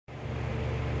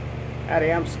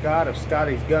Howdy, I'm Scott of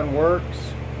Scotty's Gun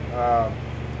Works.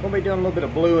 We'll be doing a little bit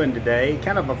of bluing today,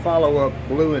 kind of a follow-up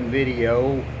bluing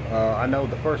video. I know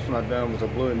the first one I've done was a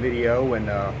bluing video, and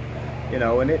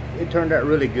it turned out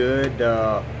really good.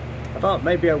 I thought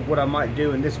maybe what I might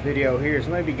do in this video here is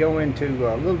maybe go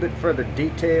into a little bit further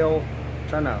detail,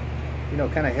 trying to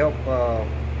kind of help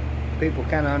people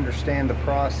kind of understand the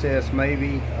process.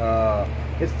 Maybe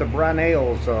it's the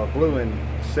Brownells bluing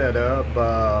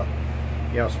setup,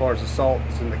 as far as the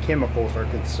salts and the chemicals are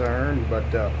concerned. But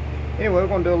anyway, we're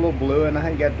going to do a little bluing. I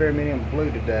haven't got very many on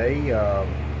blue today,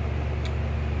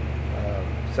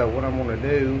 so what I'm going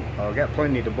to do, I've got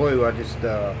plenty to blue. I just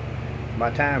my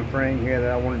time frame here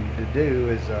that I wanted to do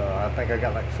is I think I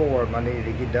got like 4 of them I needed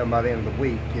to get done by the end of the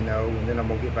week, and then I'm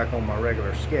gonna get back on my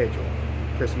regular schedule.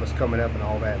 Christmas coming up and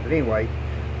all that. But anyway,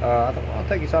 I thought I'll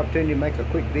take this opportunity to make a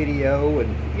quick video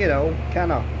and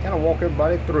kind of walk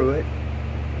everybody through it,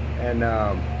 and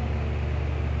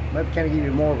maybe kind of give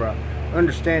you more of a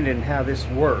understanding how this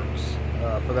works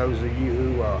for those of you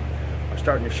who are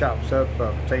starting your shops up,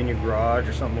 say in your garage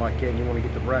or something like that, and you want to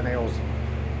get the Brownells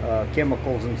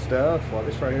chemicals and stuff. Well,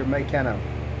 this right here may kind of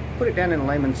put it down in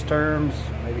layman's terms,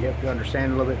 maybe help you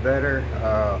understand a little bit better.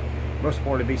 Most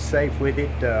important, to be safe with it,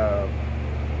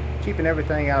 keeping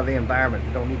everything out of the environment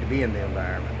that don't need to be in the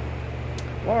environment.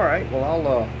 All right, well, I'll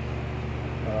go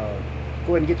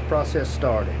ahead and get the process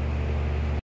started.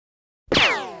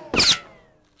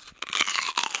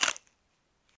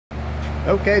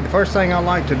 Okay, the first thing I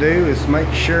like to do is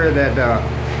make sure that I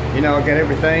got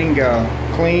everything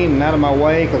clean and out of my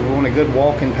way, because we want a good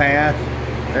walking path.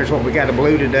 There's what we got to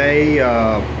blue today.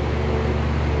 I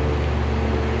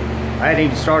hadn't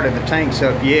even started the tanks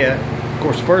up yet. Of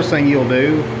course, the first thing you'll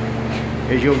do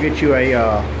is you'll get you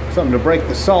a something to break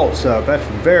the salts up. That's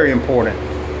very important.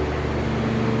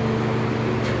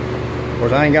 Of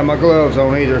course, I ain't got my gloves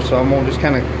on either, so I'm gonna just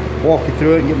kind of walk you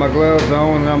through it and get my gloves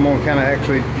on, and I'm gonna kind of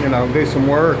actually do some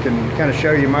work and kind of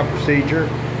show you my procedure.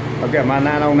 I've got my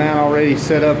 909 already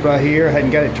set up right here. I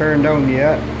hadn't got it turned on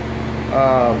yet.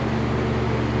 I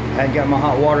hadn't got my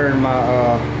hot water in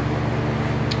my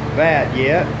vat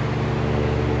yet.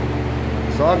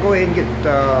 So I'll go ahead and get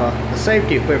the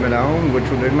safety equipment on, which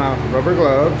will be my rubber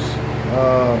gloves.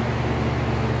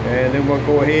 And then we'll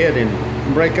go ahead and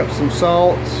break up some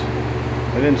salts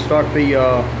and then start the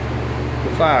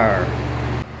fire.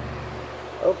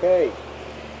 Okay.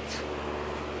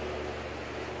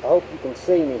 I hope you can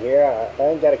see me here. I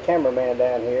ain't got a cameraman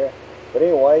down here. But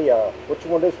anyway, what you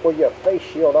want to do is put your face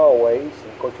shield always.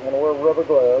 And of course, you want to wear rubber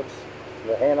gloves.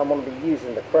 The hand I'm going to be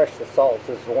using to crush the salts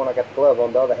is the one I got the glove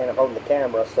on. The other hand I'm holding the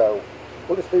camera. So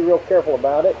we'll just be real careful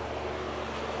about it.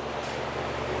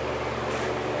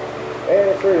 And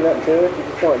it's really nothing to it.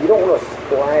 You don't want to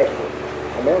splash it.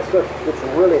 I mean, that stuff gets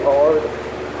really hard.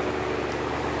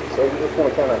 So you just want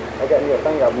to kind of, I got here a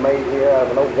thing I've made here out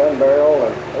of an old gun barrel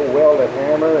and old welded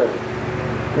hammer,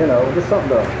 and just something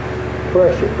to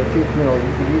crush it. But you can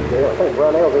use I think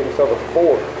Brownells even sell a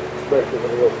fork, especially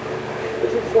with this. But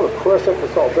you just want to crush up the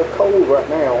salt. They're cold right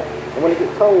now, and when they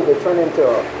get cold, they turn into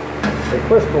they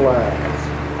crystallize.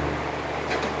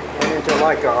 Turn into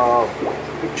like a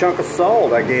big chunk of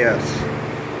salt, I guess.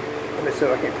 Let me see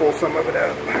if I can pull some of it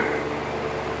up.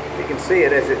 You can see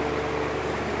it as it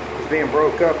being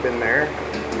broke up in there.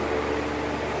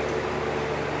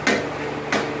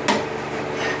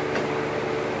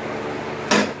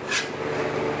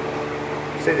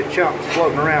 See the chunks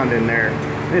floating around in there.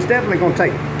 And it's definitely going to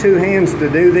take 2 hands to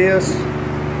do this.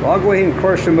 Well, I'll go ahead and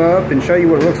crush them up and show you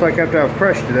what it looks like after I've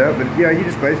crushed it up. But yeah, you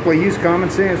just basically use common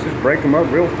sense. Just break them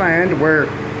up real fine to where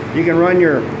you can run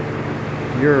your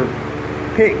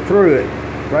pick through it.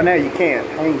 Right now you can't.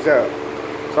 Hangs up.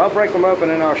 So I'll break them up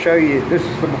and then I'll show you. This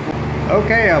is the before.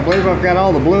 Okay, I believe I've got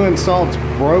all the bluing salts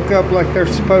broke up like they're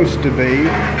supposed to be.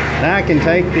 Now I can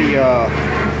take the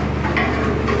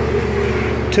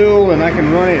tool and I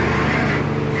can run it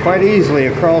quite easily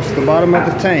across the bottom of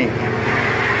the tank.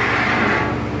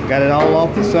 Got it all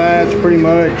off the sides pretty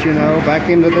much, back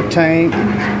into the tank.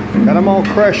 Got them all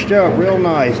crushed up real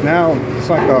nice. Now it's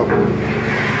like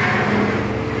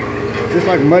just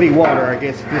like muddy water, I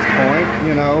guess, at this point,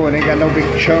 and ain't got no big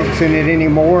chunks in it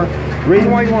anymore. The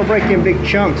reason why you want to break in big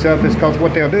chunks up is because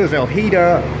what they'll do is they'll heat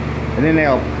up and then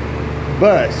they'll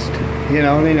bust, and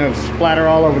then they'll splatter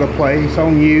all over the place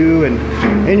on you and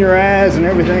in your eyes and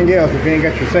everything else if you ain't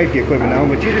got your safety equipment on.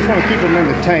 But you just want to keep them in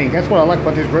the tank. That's what I like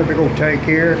about this great big old tank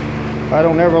here. I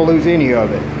don't ever lose any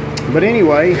of it. But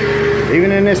anyway,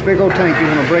 even in this big old tank, you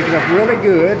want to break it up really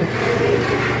good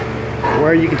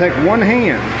where you can take one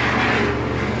hand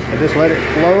and just let it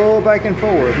flow back and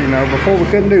forth. Before we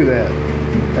couldn't do that.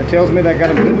 That tells me that I got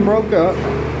them good and broke up.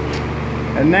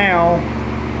 And now,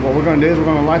 what we're going to do is we're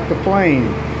going to light the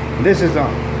flame. This is the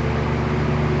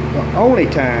only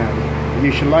time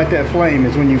you should light that flame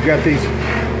is when you've got these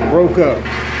broke up.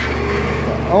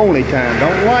 The only time.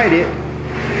 Don't light it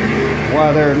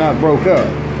while they're not broke up.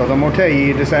 Because I'm going to tell you,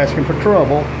 you're just asking for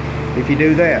trouble if you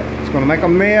do that. It's going to make a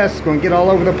mess, it's going to get all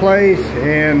over the place,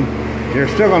 and you're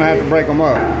still going to have to break them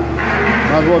up.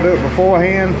 Might as well do it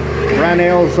beforehand.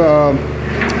 Rynell's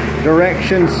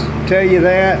directions tell you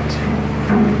that.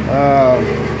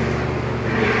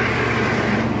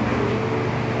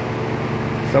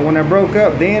 So when they're broke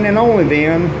up, then and only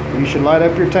then, you should light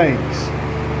up your tanks.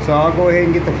 So I'll go ahead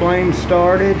and get the flames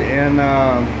started, and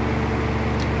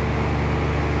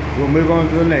we'll move on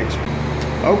to the next.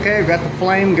 Okay, I've got the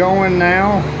flame going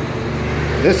now.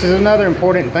 This is another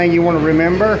important thing you want to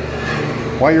remember.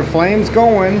 While your flame's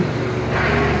going,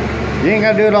 you ain't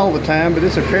got to do it all the time, but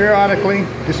this is periodically,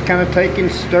 just kind of take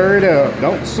and stir it up.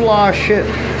 Don't slosh it.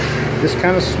 Just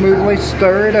kind of smoothly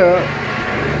stir it up.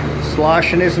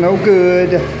 Sloshing is no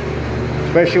good,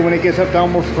 especially when it gets up to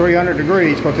almost 300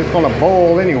 degrees, because it's going to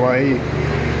boil anyway.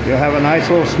 You'll have a nice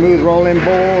little smooth rolling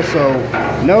boil, so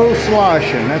no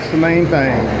sloshing. That's the main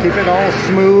thing. Keep it all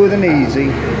smooth and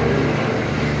easy.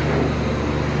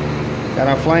 Got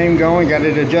our flame going, got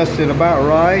it adjusted about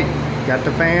right. Got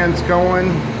the fans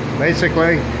going.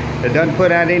 Basically, it doesn't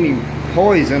put out any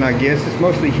poison, I guess. It's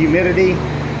mostly humidity.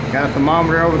 Got a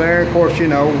thermometer over there. Of course, you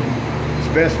know, it's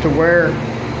best to wear,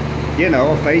 you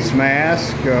know, a face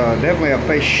mask, definitely a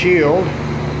face shield.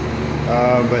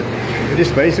 But it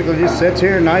just basically just sits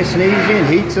here nice and easy and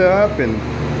heats up. And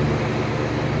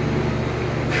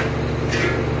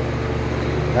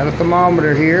got a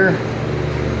thermometer here.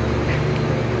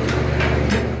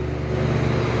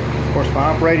 Of course, my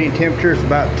operating temperature is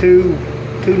about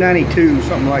 292,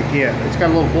 something like that. It's got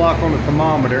a little block on the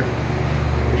thermometer,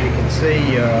 as you can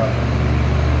see.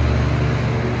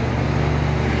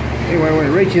 Anyway, when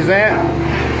it reaches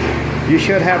that, you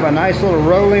should have a nice little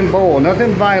rolling boil.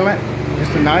 Nothing violent,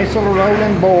 just a nice little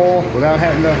rolling boil without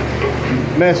having to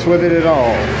mess with it at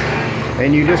all.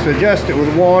 And you just adjust it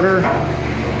with water.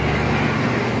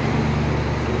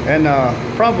 And the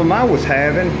problem I was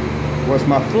having was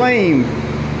my flame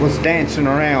was dancing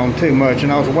around too much,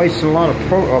 and I was wasting a lot of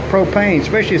propane,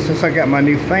 especially since I got my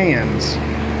new fans.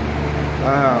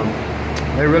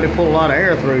 They really pull a lot of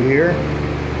air through here.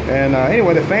 And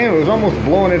anyway, the fan was almost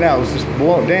blowing it out. It was just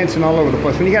dancing all over the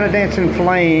place. When you got a dancing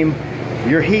flame,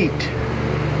 your heat,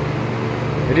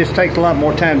 it just takes a lot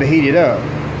more time to heat it up.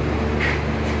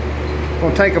 It's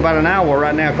going to take about an hour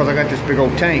right now because I got this big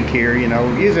old tank here, you know,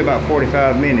 usually about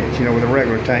 45 minutes, you know, with a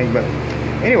regular tank. But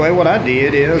anyway, what I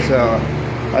did is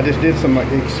I just did some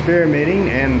experimenting,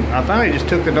 and I finally just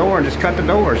took the door and just cut the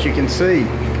door, as you can see.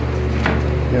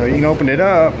 You know, you can open it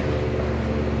up.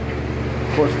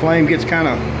 Of course, the flame gets kind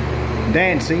of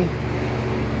dancey,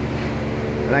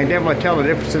 but I can definitely tell the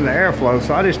difference in the airflow.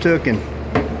 So I just took and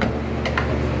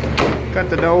cut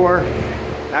the door.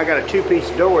 I got a two-piece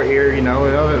door here, you know,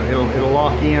 it'll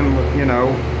lock in, you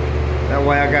know. That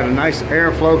way I got a nice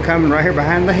airflow coming right here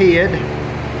behind the head,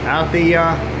 out the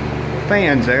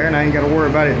fans there, and I ain't got to worry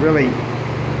about it really,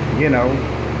 you know,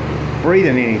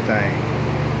 breathing anything.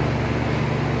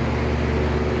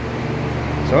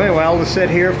 So anyway, I'll just sit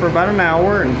here for about an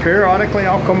hour, and periodically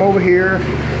I'll come over here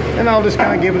and I'll just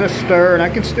kind of give it a stir, and I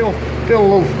can still feel a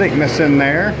little thickness in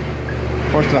there.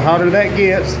 Of course, the hotter that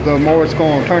gets, the more it's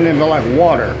going to turn into like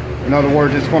water. In other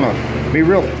words, it's going to be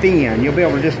real thin. You'll be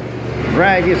able to just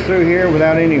drag it through here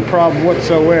without any problem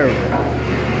whatsoever.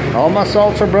 All my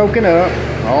salts are broken up,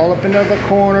 all up into the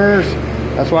corners.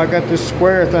 That's why I got this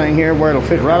square thing here where it'll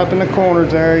fit right up in the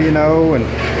corners there, you know, and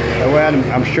that way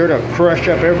I'm sure to crush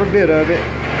up every bit of it.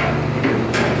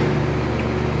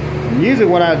 And usually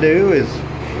what I do is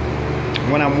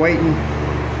when I'm waiting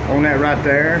on that right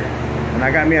there, and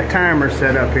I got me a timer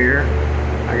set up here.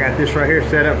 I got this right here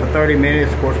set up for 30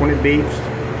 minutes. Of course, when it beeps,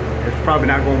 it's probably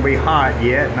not going to be hot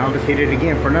yet, and I'll just hit it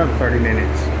again for another 30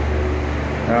 minutes.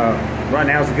 Right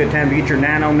now is a good time to get your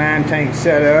 909 tank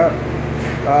set up.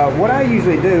 What I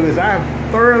usually do is I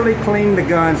thoroughly clean the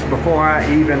guns before I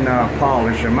even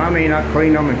polish them. I mean, I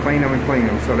clean them and clean them and clean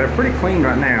them. So they're pretty clean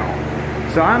right now.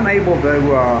 So I'm able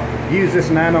to use this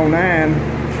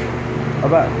 909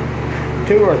 about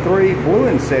 2 or 3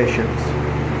 bluing sessions.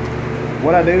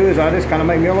 What I do is I just kind of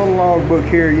make me a little logbook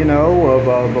here, you know,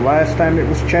 of the last time it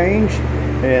was changed.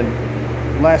 And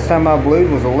last time I blued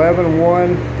was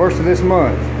 11/1, first of this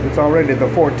month. It's already the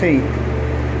 14th.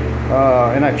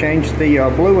 And I changed the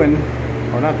bluing,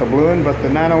 or not the bluing, but the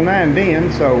 909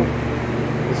 then, so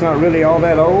it's not really all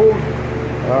that old.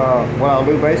 what I'll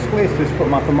do basically is just put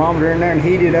my thermometer in there and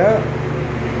heat it up,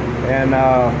 and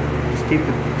just keep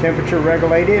the temperature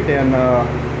regulated, and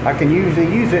I can usually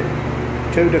use it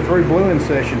 2 to 3 bluing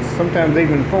sessions, sometimes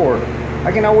even 4.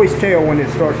 I can always tell when it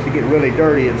starts to get really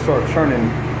dirty and starts turning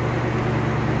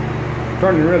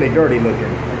really dirty looking.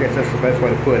 I guess that's the best way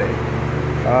to put it.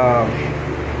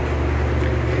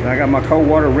 And I got my cold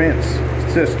water rinse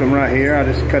system right here. I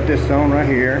just cut this on right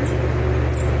here.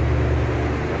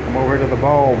 Come over to the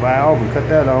ball valve and cut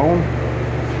that on,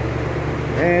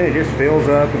 and it just fills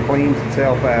up and cleans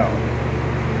itself out.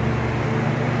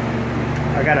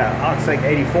 I got an Oxake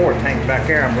 84 tank back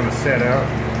there I'm going to set up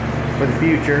for the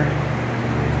future.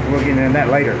 We'll get into that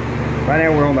later. Right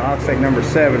now we're on the Oxake number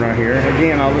 7 right here.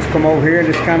 Again, I'll just come over here and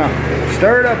just kind of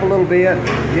stir it up a little bit,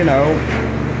 you know.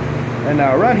 And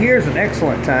right here is an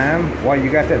excellent time while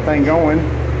you got that thing going.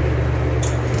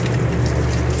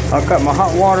 I'll cut my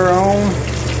hot water on.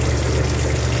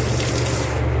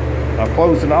 I'll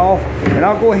close it off, and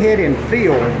I'll go ahead and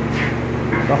fill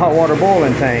the hot water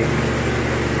boiling tank.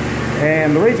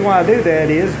 And the reason why I do that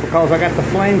is because I got the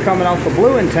flame coming off the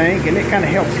bluing tank, and it kind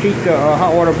of helps heat the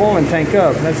hot water boiling tank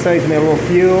up. And that saves me a little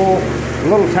fuel, a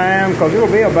little time, because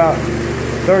it'll be about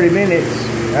 30 minutes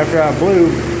after I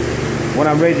blue when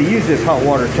I'm ready to use this hot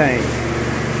water tank.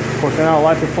 Of course, then I'll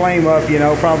light the flame up, you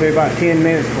know, probably about 10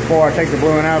 minutes before I take the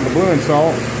bluing out of the bluing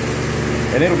salt,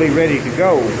 and it'll be ready to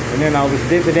go. And then I'll just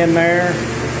dip it in there,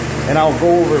 and I'll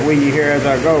go over it with you here as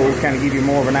I go, kind of give you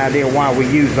more of an idea why we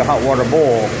use the hot water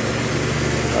boil.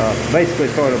 Basically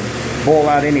sort of boil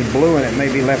out any bluing that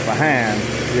may be left behind,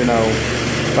 you know.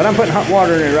 But I'm putting hot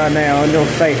water in it right now, and it'll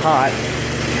stay hot.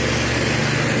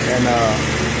 And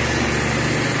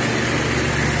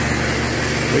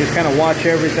we just kind of watch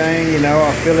everything, you know.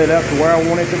 I'll fill it up to where I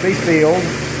want it to be filled.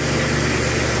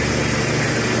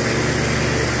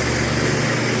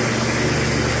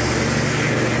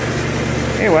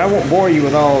 Anyway, I won't bore you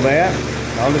with all that.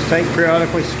 I'll just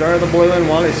periodically stir the bluing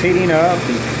while it's heating up,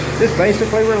 and just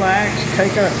basically relax,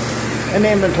 take an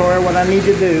inventory of what I need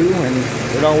to do,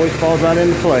 and it always falls right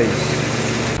into place.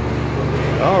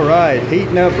 All right,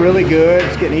 heating up really good.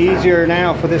 It's getting easier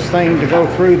now for this thing to go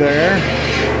through there.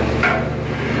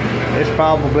 It's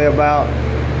probably about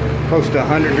close to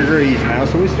 100 degrees now,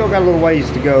 so we still got a little ways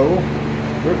to go.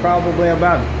 We're probably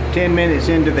about 10 minutes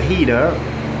into the heat up.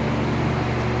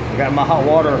 I got my hot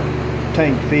water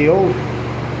tank filled,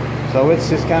 so it's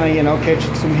just kind of, you know,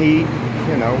 catching some heat,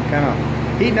 you know, kind of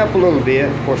heating up a little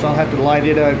bit. Of course, I'll have to light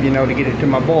it up, you know, to get it to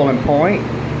my boiling point.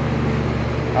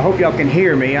 I hope y'all can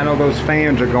hear me. I know those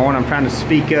fans are going. I'm trying to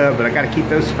speak up, but I got to keep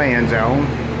those fans on.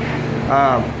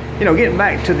 You know, getting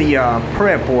back to the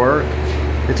prep work,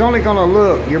 it's only going to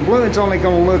look, your bluing's only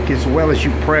going to look as well as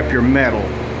you prep your metal.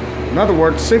 In other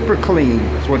words, super clean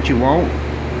is what you want.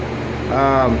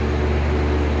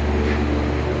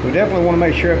 We definitely want to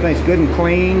make sure everything's good and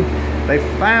clean. They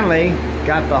finally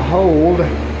got the hold,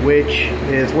 which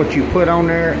is what you put on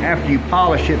there after you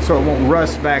polish it so it won't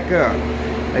rust back up.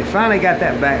 They finally got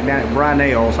that back down at Bry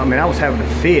Nails. I mean, I was having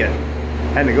to fit.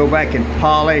 Had to go back and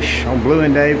polish on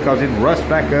Bluing Day because it rust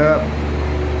back up,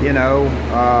 you know.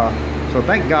 So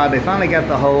thank God they finally got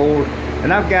the hold.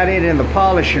 And I've got it in the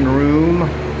polishing room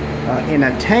in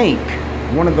a tank,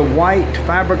 one of the white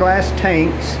fiberglass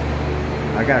tanks.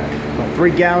 I got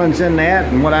 3 gallons in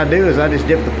that, and what I do is I just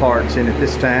dip the parts in it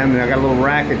this time, and I got a little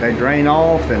racket they drain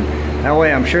off, and that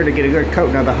way I'm sure to get a good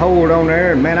coat. Now the hold on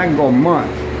there, man, I can go a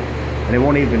month and it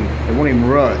won't even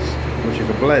rust, which is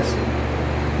a blessing.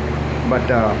 But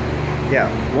yeah,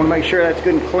 want to make sure that's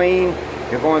good and clean.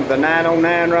 You're going to the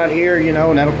 909 right here, you know,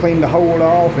 and that'll clean the hold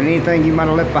off and anything you might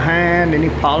have left behind, any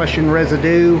polishing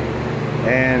residue.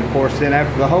 And of course, then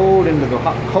after the hold, into the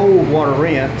hot, cold water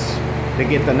rinse to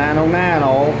get the 909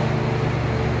 off.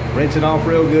 Rinse it off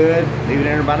real good, leave it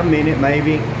in about a minute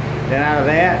maybe. Then out of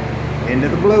that, into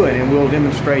the bluing, and we'll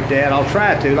demonstrate that. I'll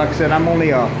try to. Like I said, I'm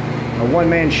only a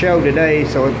one-man show today,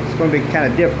 so it's going to be kind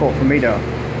of difficult for me to,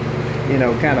 you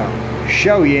know, kind of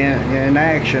show you in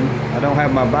action. I don't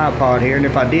have my bipod here, and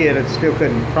if I did, I still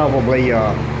couldn't probably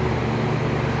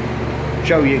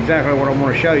show you exactly what I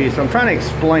want to show you. So I'm trying to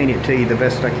explain it to you the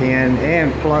best I can,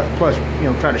 and plus, you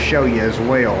know, try to show you as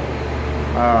well.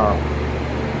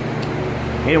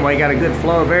 Anyway, got a good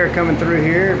flow of air coming through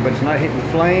here, but it's not hitting the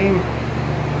flame.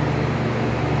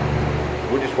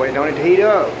 We're just waiting on it to heat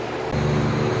up.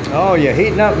 Oh yeah,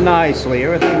 heating up nicely.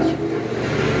 Everything's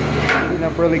heating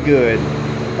up really good.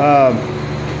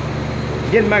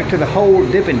 Getting back to the whole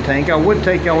dipping tank, I would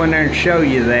take y'all in there and show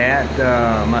you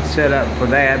that, my setup for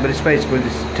that, but it's basically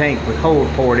this tank with hold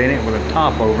poured in it with a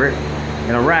top over it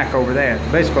and a rack over that.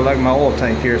 Basically like my oil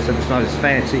tank here, so it's not as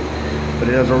fancy. but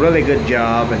it does a really good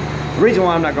job. And the reason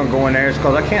why I'm not going to go in there is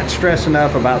because I can't stress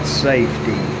enough about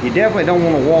safety. You definitely don't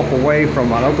want to walk away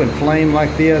from an open flame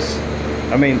like this.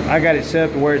 I mean, I got it set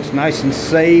up to where it's nice and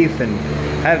safe, and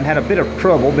haven't had a bit of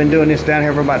trouble. Been doing this down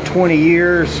here for about 20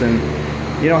 years, and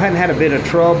you know, hadn't had a bit of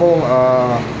trouble.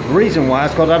 The reason why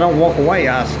is because I don't walk away.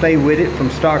 I stay with it from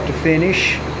start to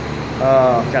finish.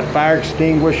 Got fire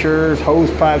extinguishers,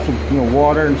 hose pipes with, you know,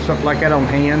 water and stuff like that on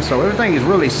hand, so everything is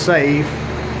really safe.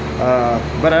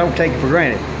 But I don't take it for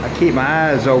granted. I keep my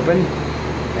eyes open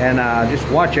and just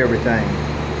watch everything.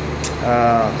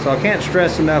 So I can't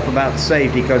stress enough about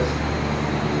safety, because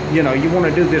you know, you want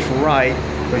to do this right,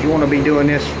 because you want to be doing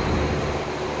this,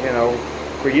 you know,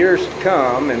 for years to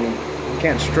come, and you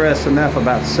can't stress enough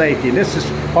about safety. This is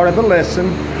part of the lesson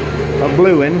of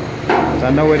bluing. I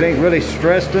know it ain't really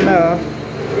stressed enough.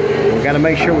 We got to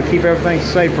make sure we keep everything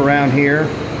safe around here.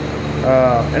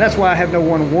 And that's why I have no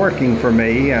one working for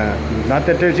me. Not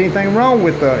that there's anything wrong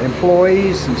with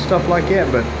employees and stuff like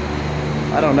that, but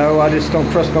I don't know. I just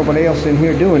don't trust nobody else in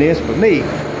here doing this but me.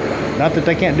 Not that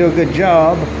they can't do a good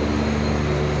job.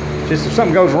 Just if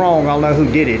something goes wrong, I'll know who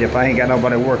did it if I ain't got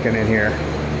nobody working in here.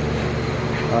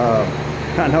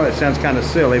 I know it sounds kind of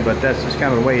silly, but that's just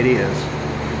kind of the way it is.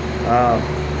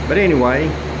 But anyway,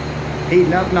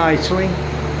 heating up nicely.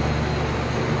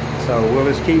 So we'll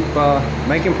just keep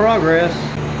making progress.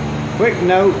 Quick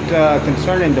note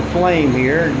concerning the flame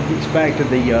here. It gets back to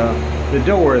the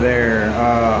door there.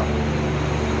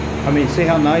 I mean, see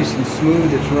how nice and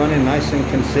smooth it's running, nice and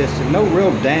consistent. No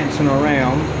real dancing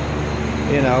around,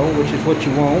 you know, which is what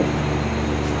you want.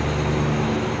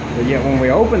 But yet when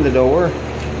we open the door,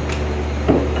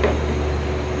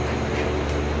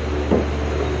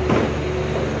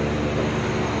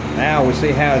 now we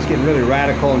see how it's getting really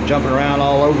radical and jumping around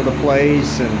all over the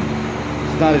place, and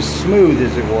it's not as smooth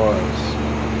as it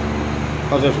was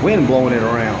because there's wind blowing it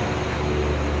around.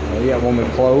 So yeah, when we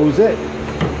close it,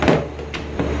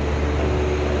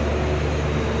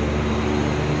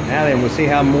 now then we see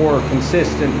how more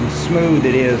consistent and smooth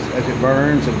it is as it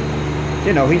burns, and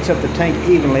you know, heats up the tank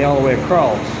evenly all the way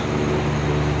across.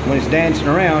 When it's dancing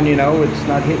around, you know, it's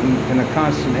not hitting in a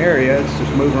constant area, it's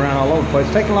just moving around all over the place.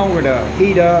 It's taking longer to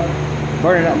heat up,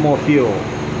 burning up more fuel.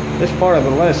 This is part of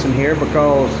the lesson here,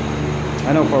 because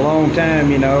I know for a long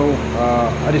time, you know,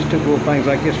 I just took little things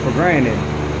like this for granted.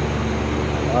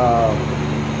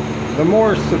 The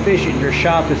more sufficient your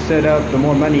shop is set up, the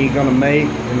more money you're going to make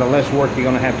and the less work you're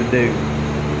going to have to do.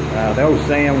 The old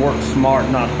saying, work smart,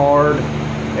 not hard.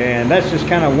 And that's just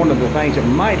kind of one of the things that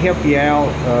might help you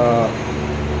out.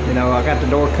 You know, I got the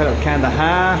door cut up kind of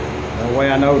high. That way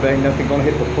I know there ain't nothing going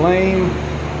to hit the flame.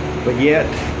 But yet,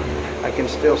 I can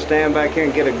still stand back here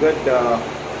and get a good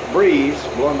breeze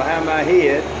blowing behind my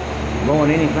head,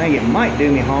 blowing anything that might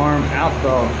do me harm out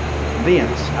the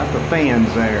vents, out the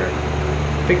fans there.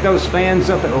 Pick those fans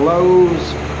up at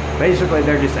Lowe's. Basically,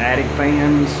 they're just attic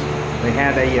fans. They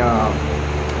had a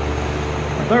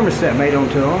thermostat made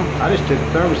onto them. I just took the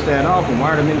thermostat off and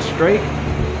wired them in straight.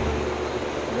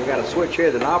 They got a switch here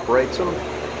that operates them. I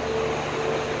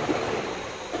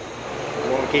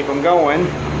want to keep them going,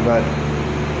 but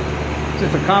it's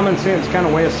just a common sense kind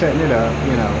of way of setting it up,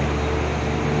 you know.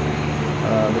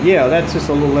 But yeah, that's just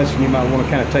a little lesson you might want to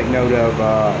kind of take note of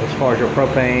as far as your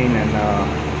propane and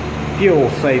fuel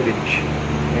savage.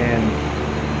 And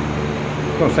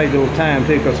it's going to save a little time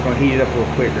too, because it's going to heat it up a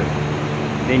little quicker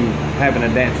than having a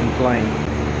dancing flame.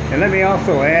 And let me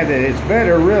also add that it's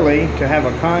better really to have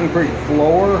a concrete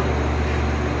floor.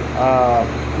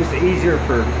 Just easier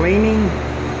for cleaning.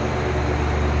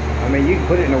 I mean, you can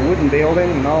put it in a wooden building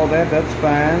and all that, that's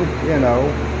fine, you know.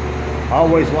 I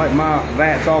always like my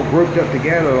vats all grouped up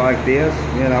together like this,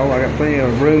 you know. I got plenty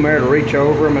of room there to reach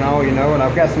over them and all, you know, and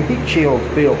I've got some heat shields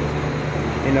built,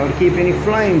 you know, to keep any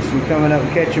flames from coming up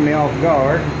and catching me off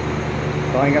guard.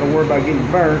 So I ain't got to worry about getting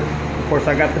burnt. Of course,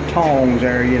 I got the tongs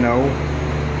there, you know.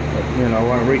 But, you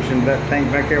know, I'm reaching that tank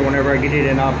back there whenever I get it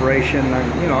in operation.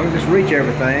 You know, I can just reach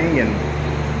everything, and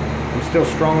I'm still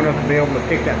strong enough to be able to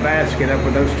pick that basket up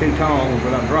with those two tongs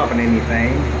without dropping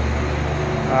anything.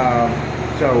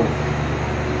 So,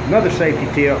 another safety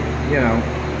tip, you know,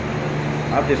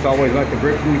 I've just always liked to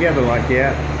grip them together like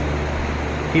that.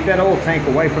 Keep that oil tank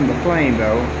away from the flame,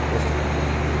 though.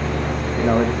 You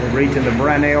know, it reads in the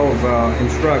Brownell's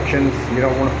instructions. You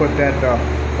don't want to put that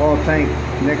oil tank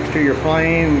next to your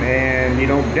flame, and you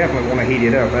don't definitely want to heat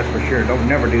it up, that's for sure. Don't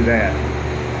never do that,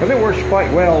 because it works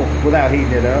quite well without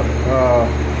heating it up.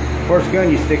 First gun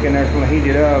you stick in there is going to heat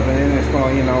it up, and then it's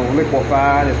going to, you know,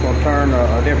 liquefy, and it's going to turn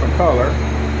a different color.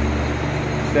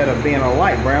 Instead of being a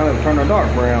light brown, it'll turn a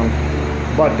dark brown.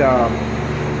 But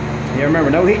Yeah, remember,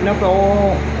 no heating up the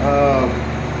oil.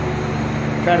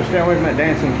 Try to stay away from that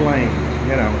dancing flame,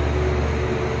 you know.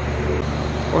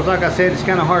 Of course, like I said, it's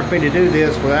kind of hard for me to do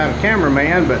this without a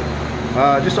cameraman, but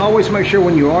just always make sure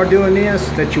when you are doing this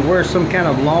that you wear some kind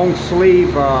of long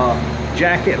sleeve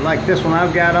jacket like this one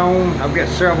I've got on. I've got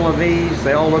several of these.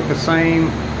 They all look the same.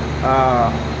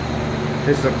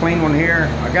 This is a clean one here.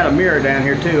 I got a mirror down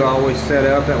here too. I always set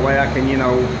it up that way I can, you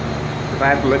know, if I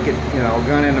have to look at, you know, a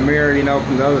gun in the mirror, you know,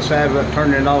 from the other side without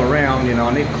turning it all around, you know,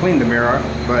 I need to clean the mirror.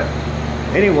 But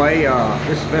anyway,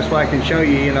 this is the best way I can show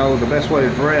you, you know, the best way to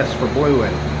dress for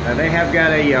bluing. Now they have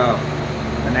got a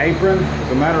an apron.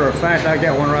 As a matter of fact, I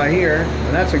got one right here,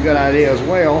 and that's a good idea as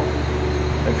well.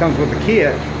 It comes with a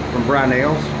kit from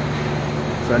Brownells.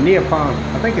 It's a neoprene.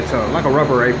 I think it's like a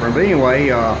rubber apron. But anyway,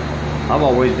 I've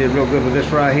always did real good with this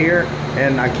right here,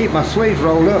 and I keep my sleeves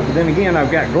rolled up. But then again,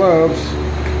 I've got gloves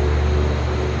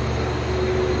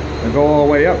that go all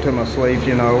the way up to my sleeves,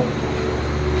 you know.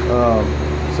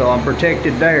 So I'm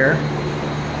protected there.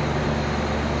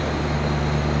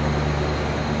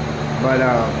 But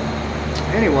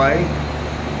anyway,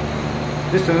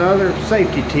 just another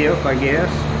safety tip, I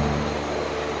guess.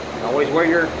 Always wear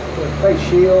your face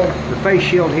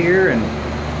shield here, and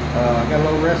I got a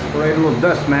little respirator, a little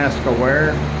dust mask I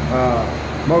wear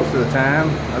most of the time.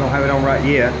 I don't have it on right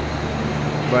yet,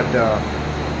 but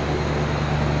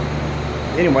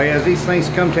anyway, as these things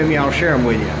come to me, I'll share them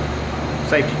with you.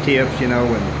 Safety tips, you know,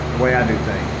 and the way I do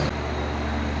things.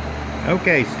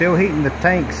 Okay, still heating the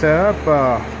tanks up.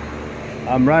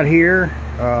 I'm right here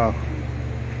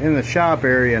in the shop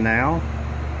area now.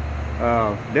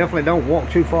 Definitely don't walk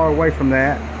too far away from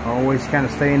that. I always kind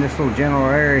of stay in this little general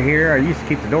area here. I used to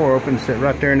keep the door open, sit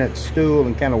right there in that stool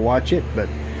and kind of watch it, but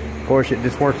of course it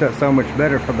just works out so much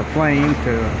better for the flame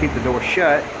to keep the door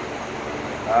shut.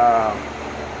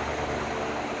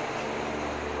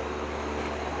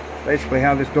 Basically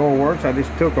how this door works, I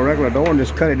just took a regular door and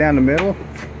just cut it down the middle.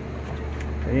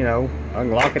 And, you know, I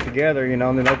can lock it together, you know,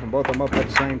 and then open both of them up at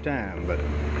the same time. But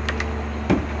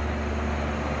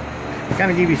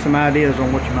kind of give you some ideas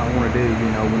on what you might want to do, you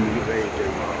know, when you get ready to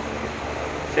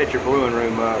set your bluing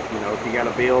room up. You know, if you got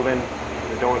a building,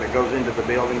 the door that goes into the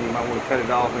building, you might want to cut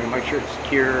it off and make sure it's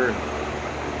secure.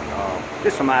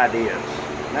 Just some ideas.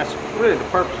 And that's really the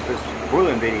purpose of this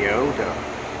bluing video, to,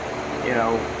 you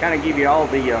know, kind of give you all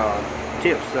the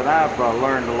tips that I've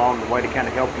learned along the way to kind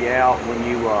of help you out when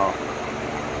you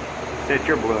set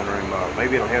your bluing room up.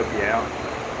 Maybe it'll help you out.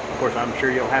 Of course, I'm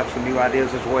sure you'll have some new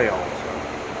ideas as well.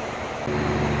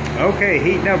 Okay,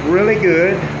 heating up really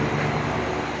good.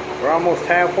 We're almost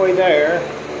halfway there.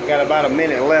 We got about a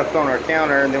minute left on our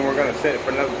counter, and then we're going to set it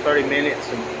for another 30 minutes,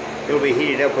 and it'll be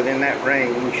heated up within that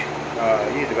range.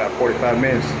 Usually about 45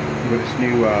 minutes with this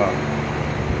new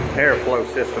airflow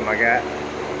system I got.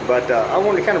 But I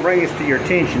wanted to kind of bring this to your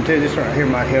attention too. This right here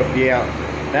might help you out.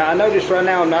 Now I notice right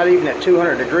now I'm not even at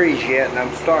 200 degrees yet, and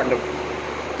I'm starting to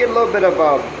get a little bit of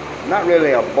a, not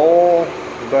really a boil,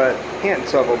 but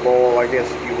hints of a boil, I guess,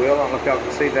 if you will. I don't know if y'all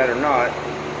can see that or not.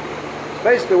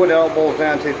 Basically what it all boils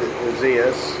down to is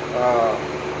this.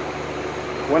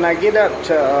 When I get up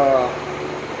to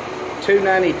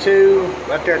 292,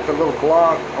 right there at the little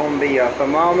block on the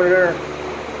thermometer,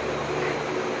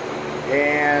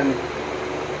 and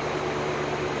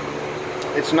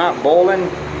it's not boiling,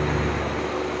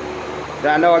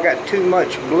 then I know I got too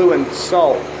much bluing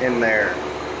salt in there.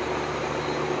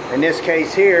 In this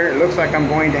case here, it looks like I'm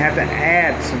going to have to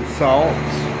add some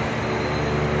salts.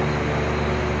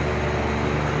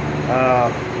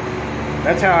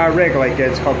 That's how I regulate that.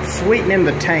 It's called sweetening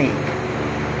the tank.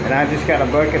 And I just got a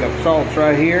bucket of salts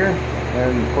right here.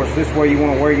 And of course, this is where you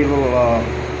want to wear your little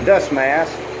dust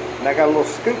mask. And I got a little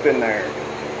scoop in there.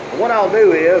 And what I'll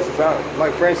do is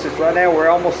like for instance, right now we're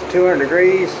almost at 200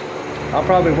 degrees. I'll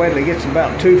probably wait till it gets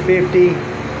about 250.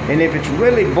 And if it's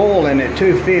really boiling at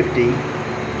 250,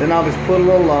 then I'll just put a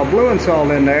little bluing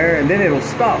salt in there, and then it'll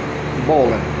stop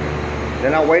boiling.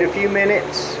 Then I'll wait a few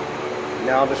minutes.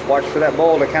 Now I'll just watch for that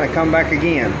boil to kind of come back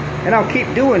again. And I'll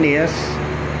keep doing this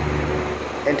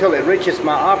until it reaches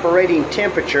my operating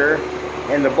temperature,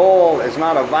 and the boil is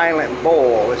not a violent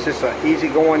boil. It's just an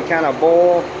easygoing kind of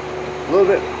boil. A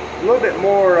little bit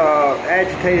more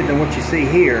agitated than what you see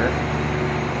here.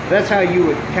 That's how you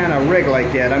would kind of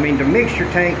regulate that. I mean, to mix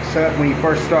your tanks up when you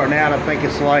first starting out, I think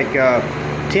it's like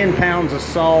 10 pounds of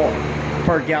salt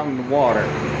per gallon of water.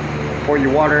 Pour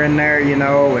your water in there, you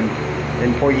know, and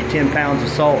then pour your 10 pounds of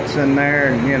salts in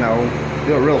there, and, you know,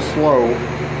 do it real slow.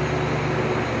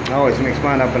 I always mix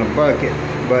mine up in a bucket,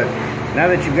 but now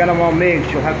that you've got them all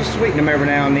mixed, you'll have to sweeten them every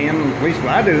now and then. At least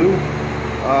I do.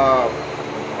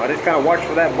 I just kind of watch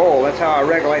for that boil. That's how I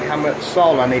regulate how much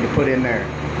salt I need to put in there.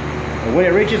 And when it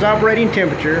reaches operating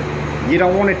temperature, you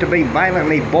don't want it to be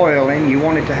violently boiling. You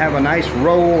want it to have a nice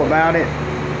roll about it.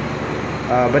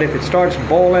 But if it starts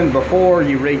boiling before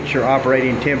you reach your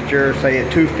operating temperature, say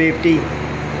at 250,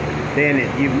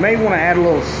 then you may want to add a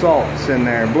little salts in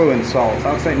there, bluing salts.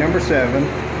 I'll say number 7,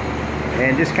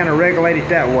 and just kind of regulate it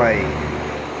that way.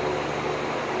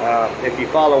 If you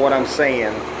follow what I'm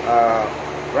saying.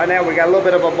 Right now we got a little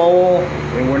bit of a boil,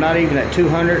 and we're not even at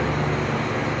 200.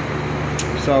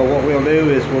 So what we'll do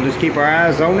is we'll just keep our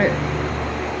eyes on it,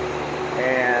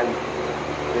 and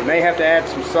we may have to add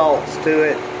some salts to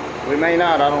it. We may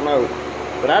not, I don't know.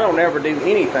 But I don't ever do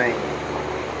anything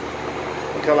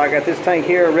until I got this tank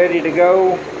here ready to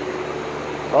go.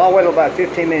 Well, I'll wait about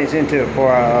 15 minutes into it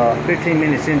before 15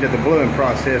 minutes into the bluing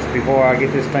process before I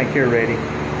get this tank here ready.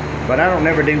 But I don't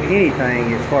never do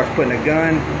anything as far as putting a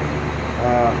gun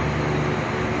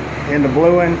in the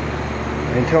bluing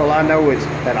until I know it's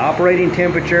at operating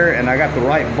temperature and I got the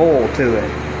right boil to it.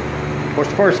 Of course,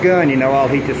 the first gun, you know, I'll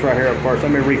heat this right here up first.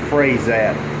 Let me rephrase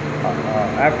that.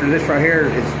 After this right here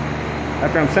is,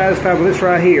 after I'm satisfied with this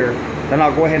right here, then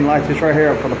I'll go ahead and light this right here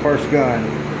up for the first gun.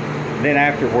 Then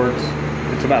afterwards,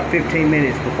 it's about 15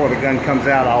 minutes before the gun comes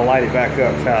out, I'll light it back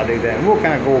up. That's how I do that. And we'll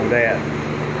kind of go over that.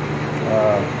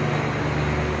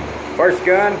 First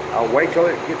gun, I'll wait till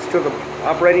it gets to the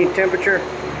operating temperature.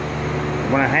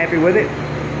 When I'm happy with it,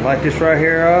 light this right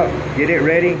here up, get it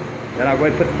ready. Then I'll go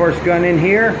ahead and put the first gun in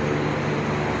here.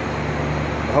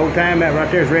 The whole time that right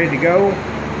there is ready to go.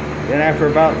 Then after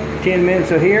about 10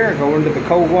 minutes of here, go into the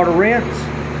cold water rinse.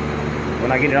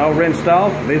 When I get it all rinsed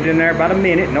off, leave it in there about a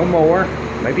minute, no more,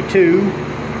 maybe 2,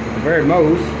 at the very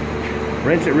most.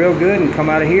 Rinse it real good and come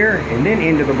out of here, and then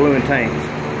into the bluing tanks.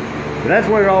 But that's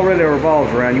what it all really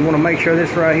revolves around. You want to make sure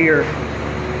this right here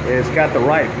has got the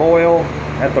right boil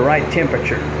at the right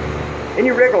temperature. And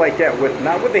you regulate that with,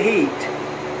 not with the heat,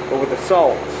 but with the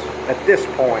salts at this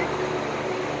point.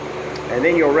 And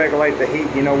then you'll regulate the heat,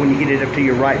 you know, when you get it up to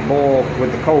your right boil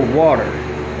with the cold water.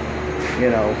 You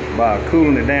know, by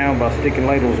cooling it down, by sticking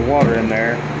ladles of water in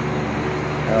there.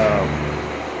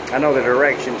 I know the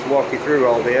directions walk you through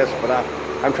all this, but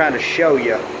I'm trying to show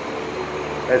you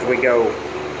as we go.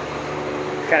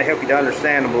 Kind of help you to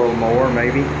understand them a little more,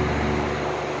 maybe.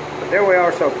 But there we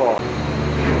are so far.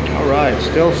 Alright,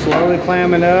 still slowly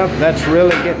climbing up. That's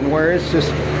really getting where it's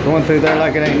just going through there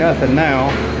like it ain't nothing now.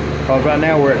 Because right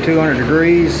now we're at 200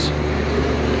 degrees.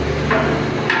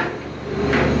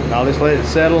 I'll just let it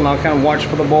settle and I'll kind of watch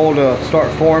for the boil to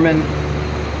start forming.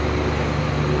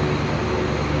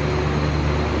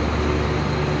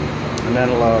 And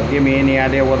that'll give me any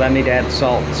idea whether I need to add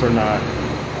salts or not.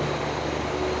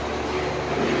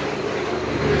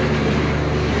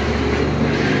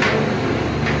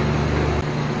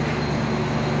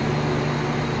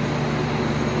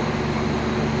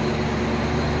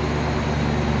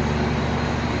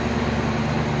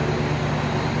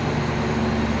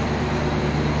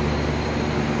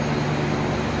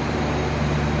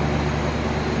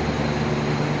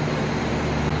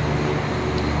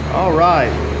 All right,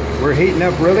 we're heating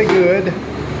up really good.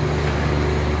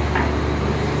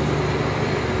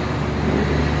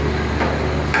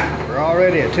 We're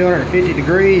already at 250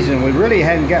 degrees and we really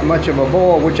hadn't got much of a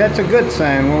boil, which that's a good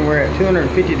sign when we're at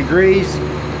 250 degrees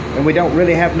and we don't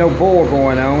really have no boil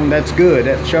going on. That's good.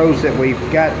 That shows that we've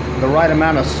got the right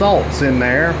amount of salts in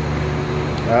there.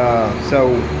 So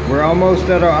we're almost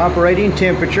at our operating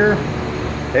temperature.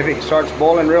 If it starts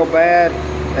boiling real bad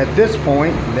at this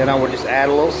point, then I will just add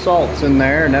a little salts in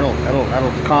there and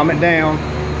that'll calm it down.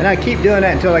 And I keep doing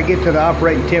that until I get to the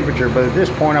operating temperature, but at this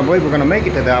point I believe we're going to make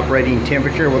it to the operating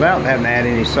temperature without having to add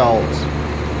any salts.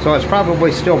 So it's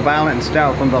probably still balanced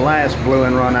out from the last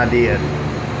bluing run I did.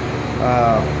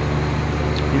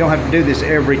 You don't have to do this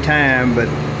every time, but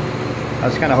I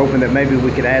was kind of hoping that maybe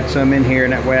we could add some in here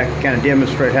and that way I can kind of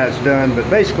demonstrate how it's done. But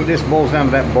basically this boils down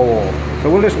to that boil. So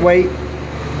we'll just wait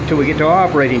until we get to our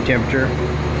operating temperature.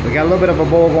 We got a little bit of a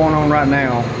boil going on right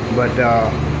now, but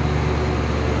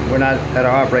we're not at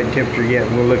our operating temperature yet.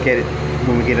 We'll look at it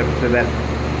when we get up to that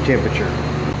temperature.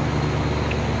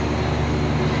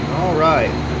 All right,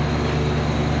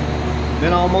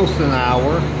 been almost an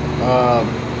hour.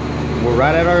 We're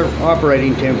right at our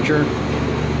operating temperature.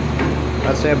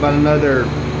 I'd say about another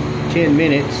 10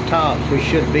 minutes tops we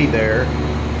should be there.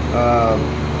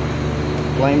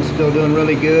 Flame's still doing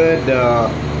really good.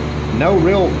 No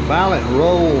real violent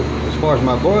roll as far as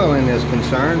my boiling is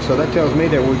concerned, so that tells me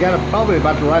that we got probably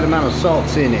about the right amount of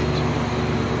salts in it.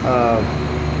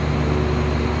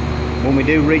 When we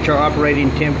do reach our operating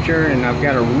temperature, and I've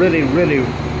got a really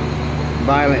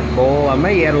violent boil. I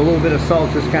may add a little bit of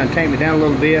salt, just kind of tame it down a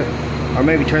little bit, or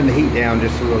maybe turn the heat down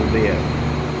just a little bit.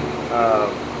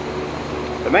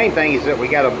 The main thing is that we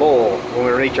got to boil when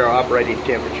we reach our operating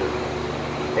temperature.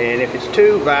 And if it's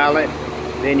too violent,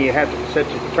 then you have to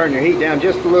turn your heat down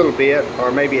just a little bit,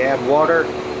 or maybe add water.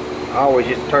 I always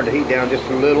just turn the heat down just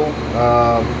a little,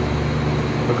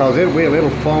 because it'll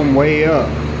foam way up.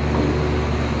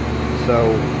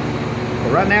 So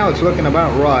right now it's looking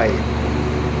about right.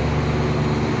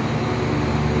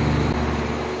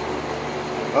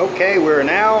 Okay, we're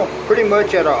now pretty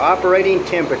much at our operating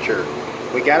temperature.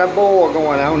 We got a boil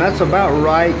going on. That's about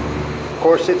right. Of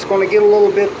course, it's going to get a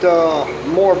little bit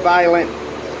more violent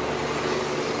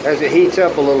as it heats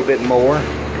up a little bit more.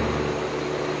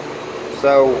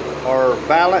 So our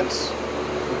balance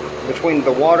between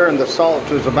the water and the salt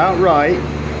is about right.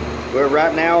 We're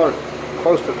right now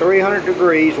close to 300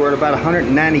 degrees. We're at about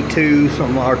 192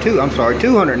 something, or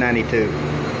 292.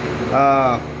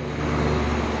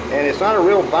 And it's not a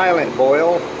real violent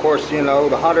boil. Of course, you know,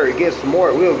 the hotter it gets, the more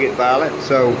it will get violent.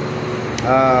 So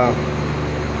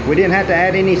we didn't have to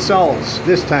add any salts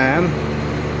this time.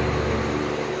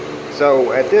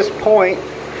 So at this point,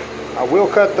 I will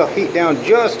cut the heat down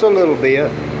just a little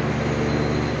bit.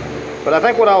 But I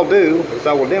think what I'll do is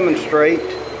I will demonstrate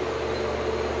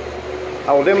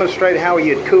how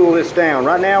you'd cool this down.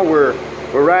 Right now we're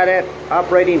right at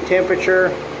operating temperature,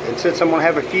 and since I'm going to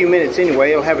have a few minutes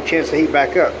anyway, it'll have a chance to heat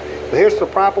back up. But here's the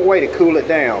proper way to cool it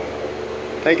down.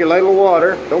 Take your ladle of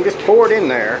water, don't just pour it in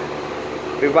there.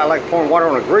 It'd be about like pouring water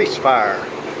on a grease fire.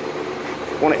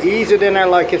 You want to ease it in there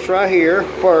like it's right here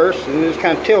first, and just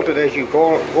kind of tilt it as you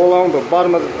go along the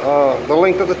bottom of the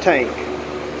length of the tank.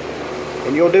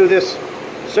 And you'll do this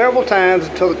several times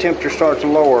until the temperature starts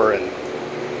lowering.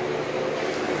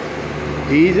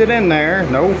 Ease it in there,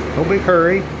 no big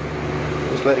hurry.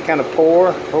 Just let it kind of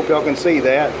pour. Hope y'all can see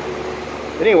that.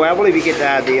 But anyway, I believe you get the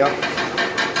idea.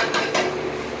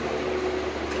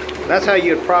 That's how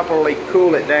you'd properly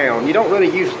cool it down. You don't really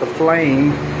use the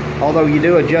flame, although you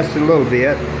do adjust it a little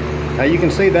bit. Now you can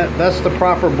see that that's the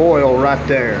proper boil right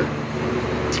there.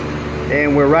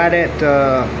 And we're right at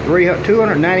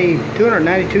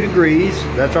 292 degrees.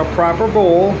 That's our proper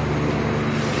boil.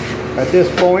 At this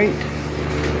point,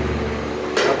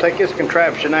 I'll take this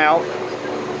contraption out,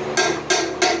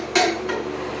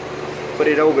 put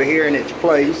it over here in its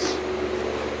place.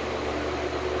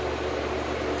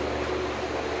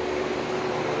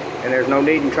 And there's no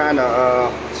need in trying to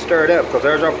stir it up, because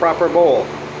there's our proper boil.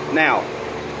 Now,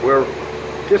 we're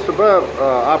just above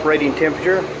operating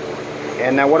temperature.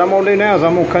 And now what I'm going to do now is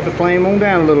I'm going to cut the flame on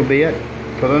down a little bit,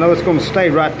 because I know it's going to stay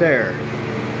right there.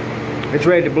 It's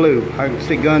ready to blue. I can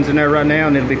stick guns in there right now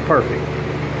and it'll be perfect.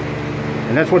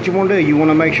 And that's what you want to do. You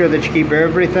want to make sure that you keep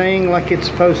everything like it's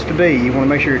supposed to be. You want to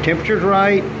make sure your temperature's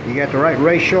right. You got the right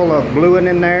ratio of bluing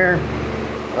in there.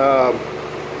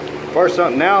 First,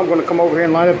 now I'm going to come over here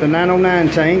and light up the 909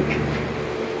 tank.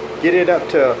 Get it up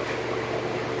to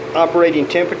operating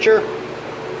temperature.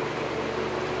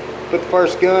 Put the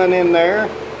first gun in there.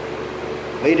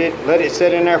 Let it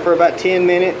sit in there for about 10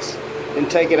 minutes. Then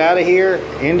take it out of here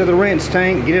into the rinse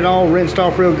tank. Get it all rinsed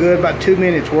off real good, about 2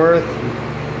 minutes worth.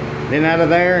 Then out of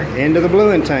there into the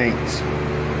bluing tanks.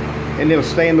 And it'll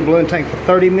stay in the bluing tank for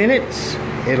 30 minutes.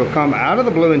 It'll come out of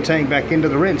the bluing tank back into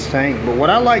the rinse tank. But what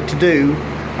I like to do,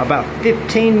 about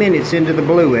 15 minutes into the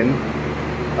bluing,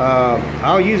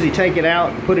 I'll usually take it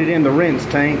out and put it in the rinse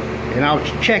tank, and I'll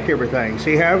check everything,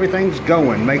 see how everything's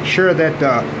going, make sure that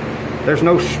there's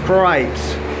no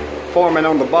stripes forming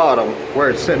on the bottom where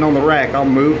it's sitting on the rack. I'll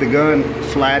move the gun,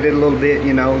 slide it a little bit,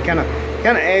 you know, kind of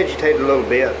agitate it a little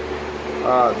bit.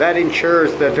 That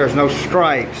ensures that there's no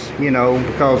stripes, you know,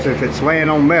 because if it's laying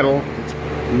on metal, it's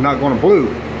not going to blue.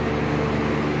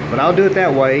 But I'll do it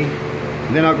that way.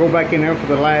 And then I'll go back in there for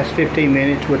the last 15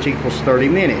 minutes, which equals 30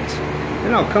 minutes.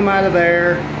 Then I'll come out of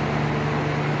there,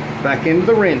 back into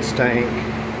the rinse tank.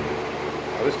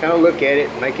 I'll just kind of look at it,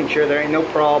 making sure there ain't no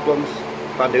problems.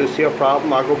 If I do see a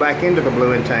problem, I'll go back into the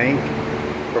bluing tank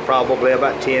for probably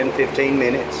about 10-15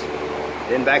 minutes.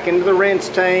 Then back into the rinse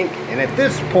tank, and at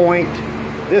this point,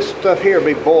 this stuff here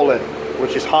will be boiling,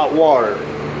 which is hot water.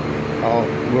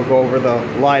 We'll go over the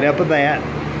light up of that.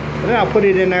 And then I'll put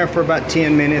it in there for about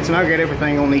 10 minutes, and I'll get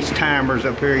everything on these timers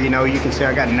up here. You know, you can see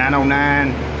I got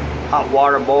 909, hot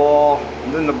water boil,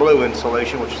 and then the bluing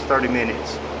solution, which is 30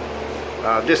 minutes.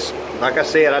 Just like I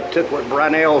said, I took what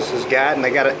Brownells has got, and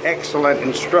they got an excellent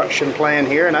instruction plan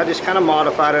here, and I just kind of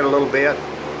modified it a little bit,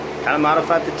 kind of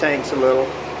modified the tanks a little.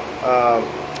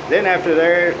 Then after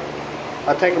there,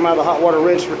 I take them out of the hot water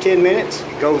rinse for 10 minutes.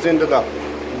 It goes into the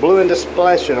bluing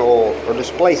displacing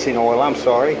oil, I'm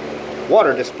sorry.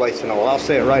 water displacement oil. I'll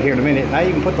say it right here in a minute. Now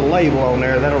you can put the label on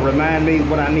there. That'll remind me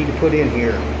what I need to put in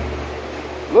here.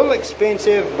 A little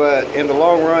expensive, but in the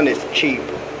long run it's cheap.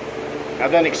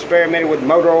 I've done experimented with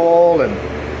motor oil and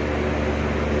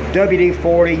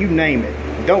WD-40, you name it.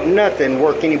 Don't nothing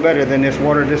work any better than this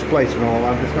water displacement oil.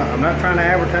 I'm not trying to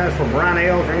advertise for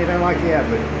Brownells or anything like that,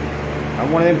 but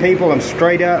I'm one of them people. I'm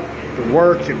straight up. If it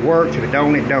works, it works. If it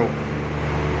don't, it don't.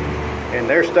 And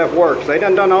their stuff works. They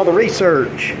done all the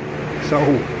research. So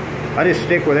I just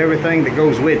stick with everything that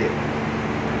goes with it.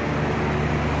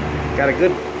 Got a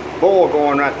good boil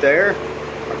going right there.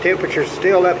 Our temperature's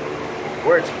still up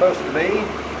where it's supposed to be.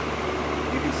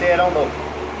 You can see it on the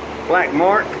black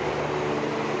mark.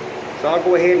 So I'll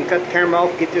go ahead and cut the camera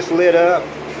off, get this lit up,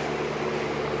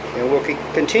 and we'll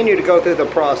continue to go through the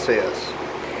process.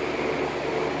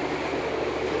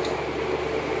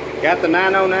 Got the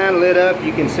 909 lit up.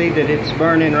 You can see that it's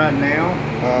burning right now.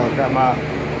 Got my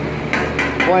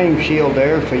flame shield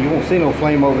there, so you won't see no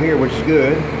flame over here, which is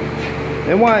good.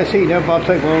 Then while it's heating up, I'll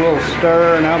take a little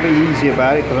stir, and I'll be easy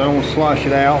about it because I don't want to slosh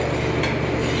it out.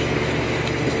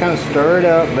 Just kind of stir it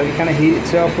up, let it kind of heat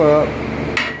itself up.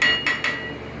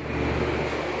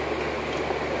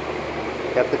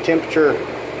 Got the temperature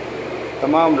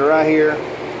thermometer right here.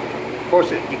 Of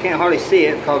course, you can't hardly see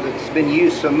it because it's been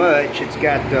used so much. It's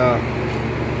got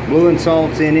blue and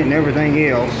salts in it and everything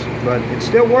else, but it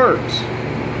still works.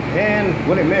 And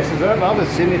when it messes up, I'll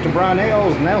just send it to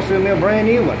Brownells and they'll send me a brand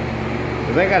new one.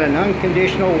 Because they got an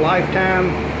unconditional lifetime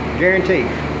guarantee.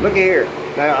 Look here.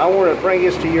 Now, I want to bring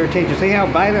this to your attention. See how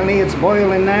violently it's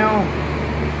boiling now?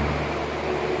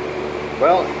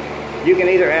 Well, you can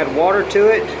either add water to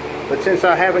it, but since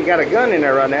I haven't got a gun in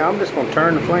there right now, I'm just going to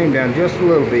turn the flame down just a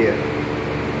little bit.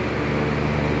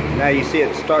 Now you see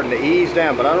it's starting to ease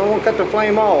down, but I don't want to cut the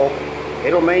flame off.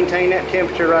 It'll maintain that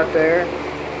temperature right there.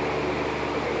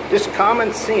 Just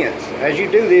common sense. As you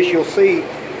do this, you'll see,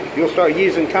 you'll start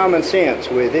using common sense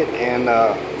with it, and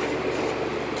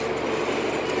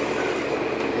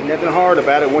there's nothing hard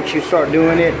about it once you start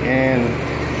doing it and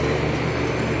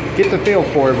get the feel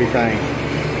for everything.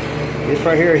 This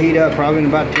right here heat up probably in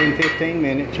about 10-15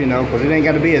 minutes, you know, because it ain't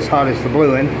got to be as hot as the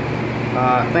blue one.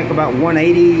 I think about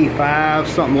 185,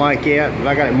 something like that. But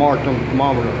I got it marked on the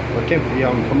thermometer, or temperature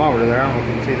on the thermometer there. I don't know if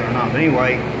you can see that or not. But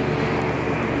anyway,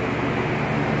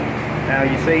 now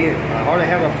you see it. I hardly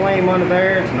have a flame under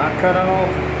there. It's not cut off.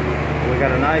 We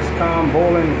got a nice calm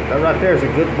boiling. That right there is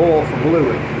a good boil for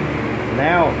bluing.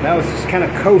 Now it's just kind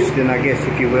of coasting, I guess,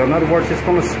 if you will. In other words, it's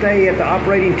going to stay at the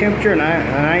operating temperature, and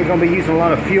I ain't going to be using a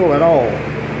lot of fuel at all.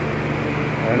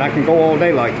 And I can go all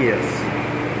day like this.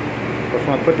 But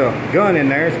when I put the gun in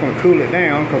there, it's going to cool it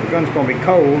down because the gun's going to be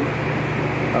cold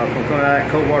from coming out of that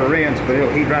cold water rinse, but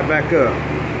it'll heat right back up.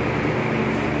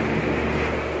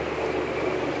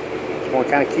 Just want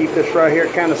to kind of keep this right here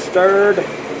kind of stirred.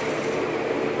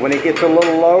 When it gets a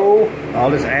little low,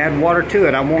 I'll just add water to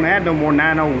it. I won't add no more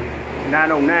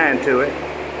 909 to it.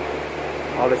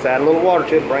 I'll just add a little water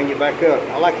to it, bring it back up.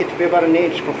 I like it to be about an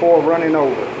inch before running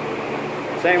over.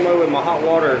 Same way with my hot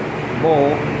water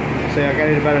bowl. See, I got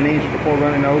it about an inch before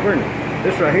running over. And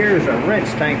this right here is a rinse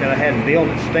tank that I had built.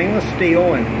 It's stainless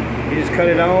steel, and you just cut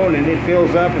it on and it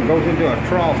fills up and goes into a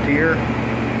trough here.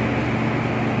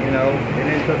 You know, and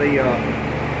into the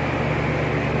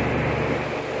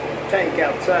tank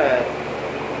outside.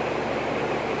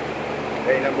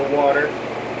 Okay, number water.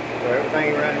 So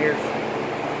everything around here is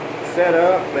set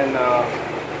up and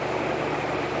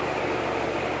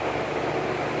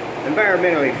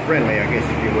environmentally friendly, I guess,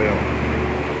 if you will.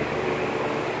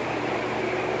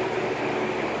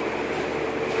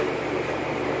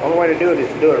 The only way to do it is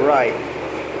to do it right.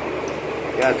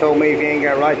 God told me if you ain't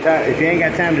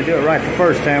got time to do it right the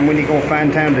first time, when you gonna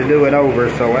find time to do it over?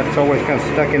 So that's always kind of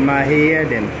stuck in my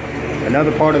head. And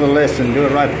another part of the lesson, do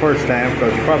it right the first time,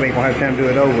 because you probably ain't gonna have time to do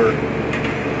it over.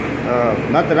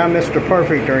 Not that I'm Mr.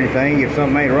 Perfect or anything. If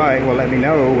something ain't right, well, let me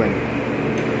know,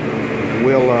 and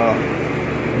we'll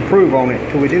improve on it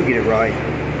till we do get it right.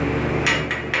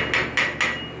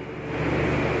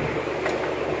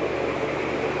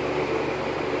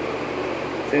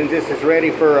 As soon as this is ready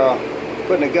for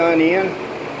putting a gun in,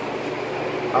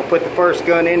 I'll put the first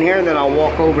gun in here, then I'll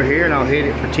walk over here and I'll hit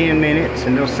it for 10 minutes,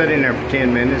 and they'll sit in there for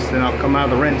 10 minutes. Then I'll come out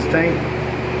of the rinse tank,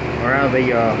 or out of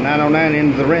the 909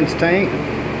 into the rinse tank,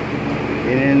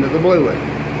 and into the blue one.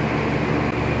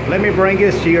 Let me bring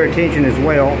this to your attention as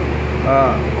well.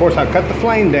 Of course, I cut the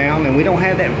flame down, and we don't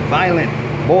have that violent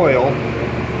boil.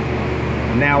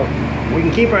 Now, we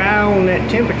can keep our eye on that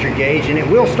temperature gauge, and it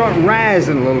will start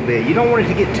rising a little bit. You don't want it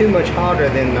to get too much hotter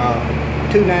than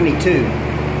 292.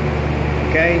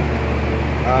 Okay?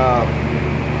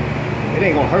 it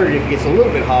ain't gonna hurt it if it gets a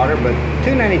little bit hotter, but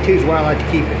 292 is where I like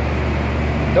to keep it.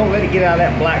 Don't let it get out of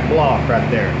that black block right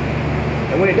there.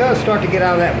 And when it does start to get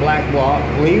out of that black block,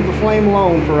 leave the flame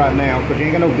alone for right now, because you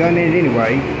ain't got no gun in it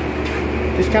anyway.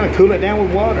 Just kind of cool it down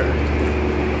with water.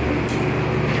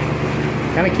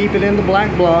 Kind of keep it in the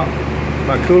black block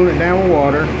by cooling it down with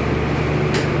water.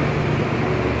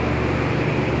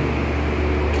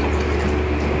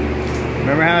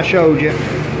 Remember how I showed you.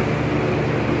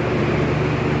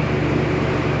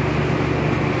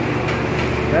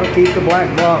 That'll keep the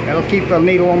black block, that'll keep the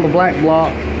needle on the black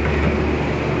block.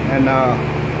 And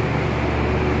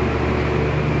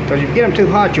because if you get them too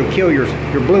hot, you'll kill your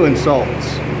bluing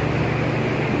salts.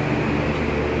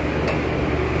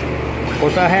 Of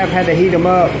course, I have had to heat them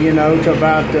up, you know, to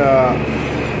about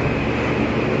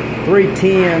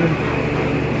 310,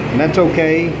 and that's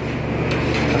okay.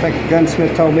 I think the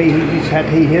gunsmith told me he used to have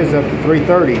to heat his up to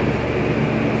 330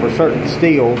 for certain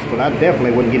steels, but I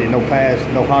definitely wouldn't get it no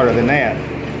hotter than that.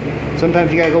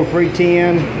 Sometimes you gotta go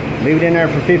 310, leave it in there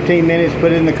for 15 minutes,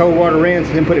 put it in the cold water rinse,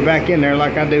 and then put it back in there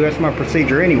like I do. That's my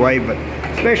procedure anyway, but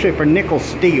especially for nickel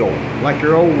steel, like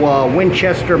your old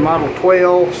Winchester Model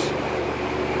 12s,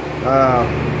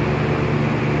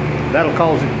 that'll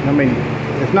cause it, I mean,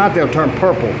 if not, they'll turn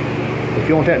purple. If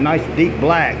you want that nice deep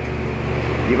black,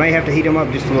 you may have to heat them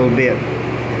up just a little bit.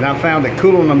 And I found that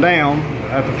cooling them down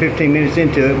after 15 minutes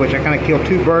into it, which I kind of kill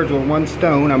two birds with one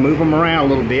stone. I move them around a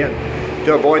little bit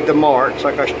to avoid the marks,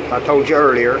 like I told you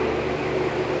earlier.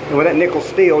 And with that nickel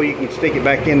steel, you can stick it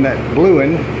back in that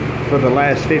bluing for the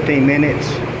last 15 minutes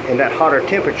in that hotter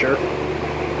temperature,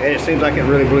 and it seems like it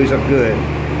really blues up good.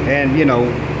 And you know,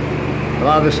 a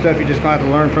lot of this stuff you just gonna have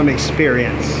to learn from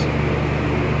experience.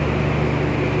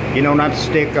 You know, not to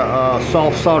stick a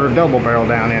soft solder double barrel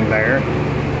down in there.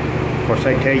 Of course,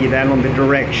 they tell you that on the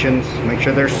directions. Make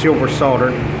sure they're silver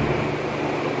soldered.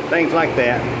 Things like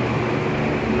that.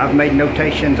 I've made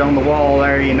notations on the wall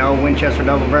there, you know, Winchester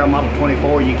double barrel Model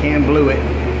 24, you can blue it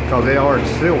because they are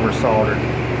silver soldered.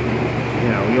 You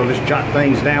know, you'll just jot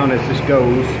things down as this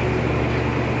goes.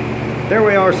 There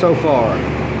we are so far.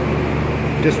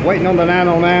 Just waiting on the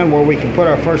 909 where we can put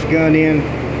our first gun in,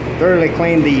 thoroughly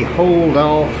clean the hold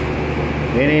off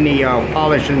and any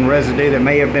polish and residue that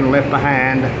may have been left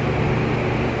behind.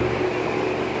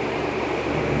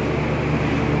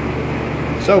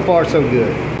 So far so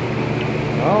good.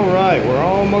 Alright, we're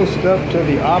almost up to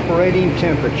the operating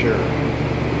temperature.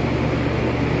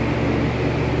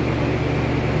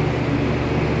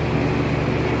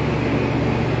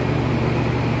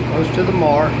 Close to the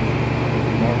mark.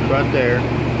 Mark's right there.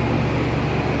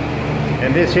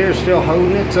 And this here is still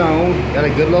holding its own. Got a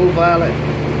good little violet,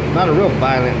 not a real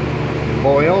violent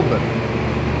boil, but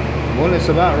one that's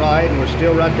about right. And we're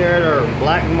still right there at our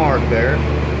black mark there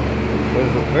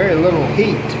with very little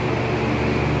heat.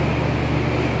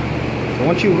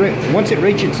 Once it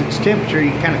reaches its temperature, you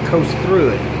kind of coast through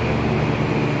it.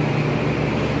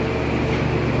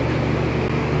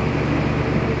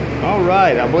 All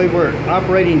right, I believe we're at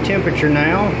operating temperature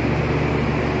now.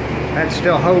 That's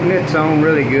still holding its own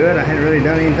really good. I hadn't really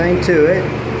done anything to it.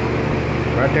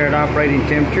 Right there at operating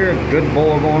temperature, good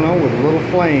boil going on with a little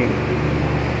flame.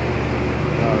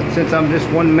 Since I'm just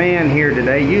one man here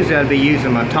today, usually I'd be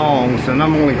using my tongs, and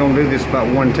I'm only going to do this about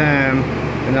one time.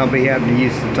 And I'll be having to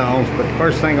use the tongs. But the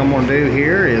first thing I'm going to do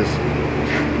here is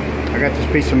I got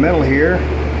this piece of metal here,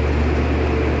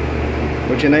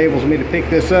 which enables me to pick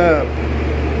this up.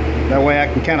 That way I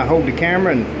can kind of hold the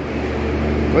camera, and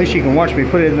at least you can watch me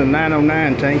put it in the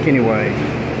 909 tank anyway.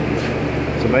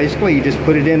 So basically you just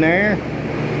put it in there.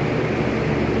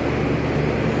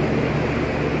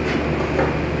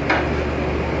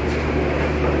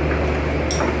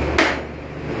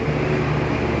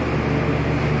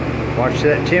 Watch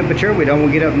that temperature. We don't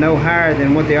want to get up no higher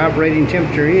than what the operating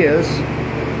temperature is.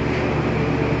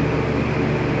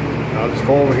 I'll just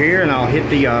go over here and I'll hit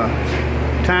the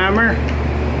timer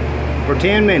for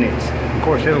 10 minutes. Of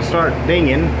course, it'll start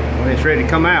dinging when it's ready to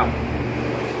come out.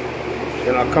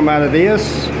 Then I'll come out of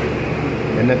this,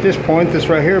 and at this point, this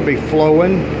right here will be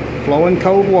flowing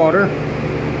cold water.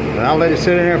 And I'll let it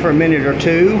sit in there for a minute or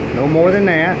two, no more than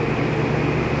that.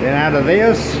 Then out of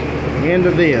this,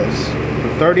 into this.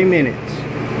 30 minutes.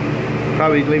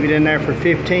 Probably leave it in there for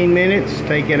 15 minutes,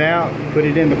 take it out, put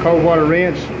it in the cold water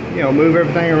rinse, you know, move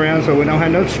everything around so we don't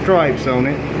have no stripes on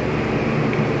it.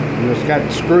 And it's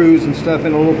got screws and stuff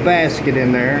in a little basket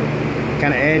in there.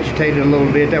 Kind of agitate it a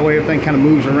little bit, that way everything kind of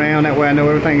moves around, that way I know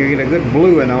everything will get a good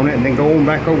bluing on it, and then go on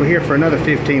back over here for another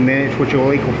 15 minutes, which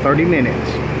will equal 30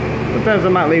 minutes. Sometimes I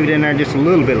might leave it in there just a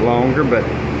little bit longer, but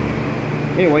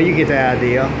anyway, you get the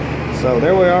idea. So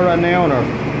there we are right now on our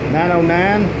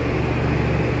 909.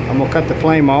 I'm gonna cut the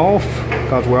flame off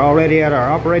because we're already at our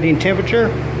operating temperature,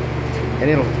 and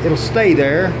it'll stay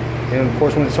there. And of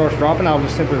course, when it starts dropping, I'll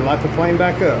just simply light the flame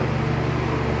back up.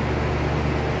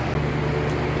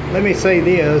 Let me say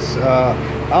this,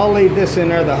 I'll leave this in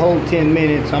there the whole 10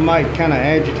 minutes. I might kind of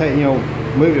agitate, you know,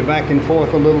 move it back and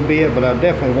forth a little bit, but I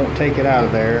definitely won't take it out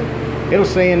of there. It'll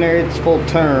stay in there its full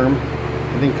term,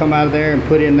 and then come out of there and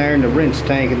put in there in the rinse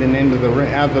tank, and then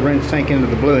out of the rinse tank into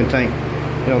the bluing tank.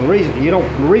 You know,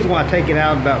 the reason why I take it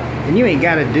out and you ain't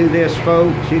got to do this,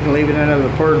 folks. You can leave it in there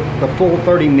the full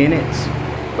 30 minutes.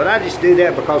 But I just do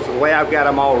that because of the way I've got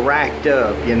them all racked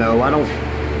up. You know, I don't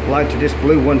like to just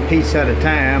blue one piece at a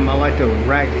time. I like to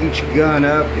rack each gun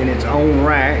up in its own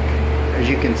rack, as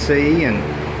you can see, and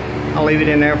I'll leave it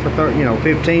in there for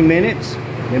 15 minutes,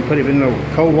 then put it in the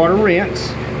cold water rinse,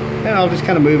 and I'll just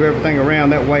kind of move everything around.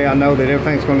 That way I know that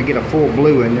everything's going to get a full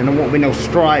bluing, and there won't be no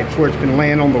stripes where it's been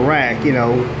laying on the rack, you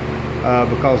know,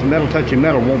 because metal touching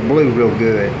metal won't blue real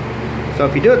good. So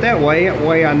if you do it that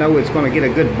way I know it's going to get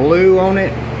a good blue on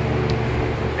it,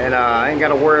 and I ain't got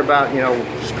to worry about, you know,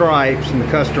 stripes, and the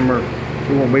customer,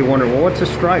 he won't be wondering, well, what's a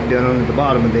stripe doing on the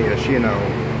bottom of this, you know.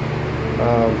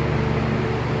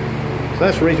 So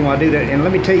that's the reason why I do that. And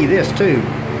let me tell you this too,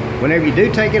 whenever you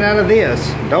do take it out of this,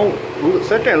 don't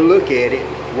sit there and look at it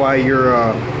while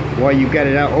you've got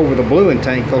it out over the bluing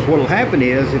tank, because what'll happen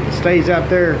is, if it stays out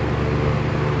there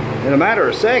in a matter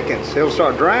of seconds, it'll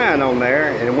start drying on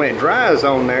there, and when it dries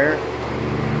on there,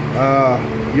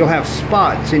 you'll have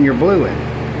spots in your bluing.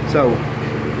 So,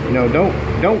 you know,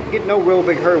 don't get no real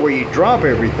big hurry where you drop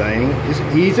everything. Just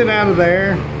ease it out of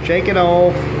there, shake it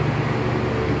off,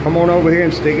 come on over here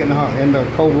and stick it in the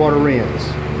cold water rinse,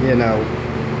 you know,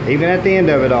 even at the end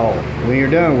of it all, when you're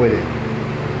done with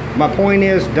it. My point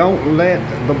is, don't let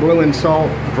the bluing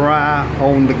salt dry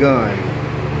on the gun.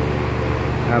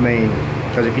 I mean,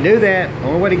 because if you do that, the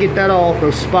only way to get that off,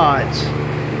 those spots,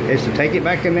 is to take it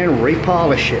back in there and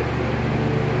repolish it.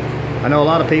 I know a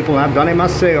lot of people, and I've done it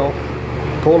myself,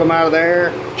 pulled them out of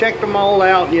there, checked them all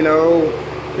out, you know,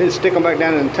 then stick them back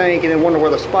down in the tank, and then wonder where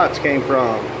the spots came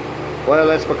from. Well,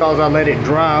 that's because I let it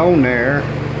dry on there,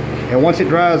 and once it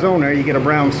dries on there, you get a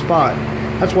brown spot.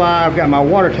 That's why I've got my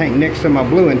water tank next to my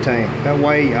bluing tank. That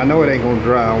way I know it ain't gonna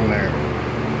dry on there.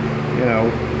 You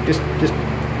know, just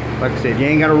like I said, you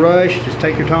ain't gotta rush. Just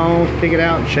take your tongs, pick it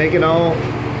out and shake it off.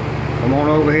 Come on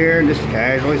over here and just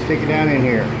casually stick it down in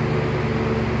here.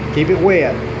 Keep it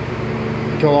wet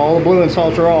until all the bluing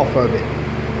salts are off of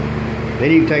it.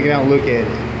 Then you can take it out and look at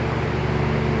it.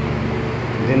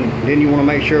 Then you want to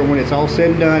make sure when it's all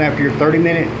said and done, after your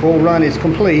 30-minute full run is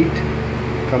complete,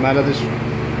 come out of this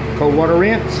cold water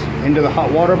rinse into the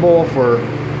hot water boil for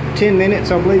 10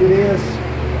 minutes, I believe it is.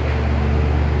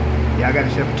 Yeah, I got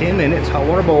it set for 10 minutes, hot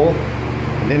water boil.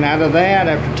 And then out of that,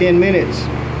 after 10 minutes,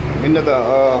 into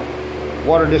the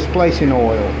water displacing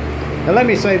oil. Now let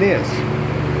me say this.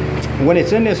 When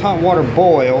it's in this hot water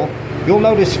boil, you'll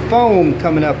notice foam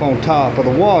coming up on top of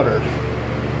the water.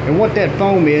 And what that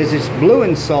foam is, it's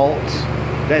bluing salts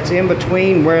that's in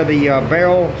between where the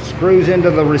barrel screws into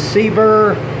the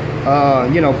receiver,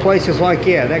 you know, places like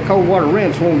that. That cold water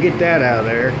rinse won't get that out of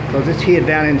there because it's hid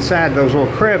down inside those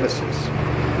little crevices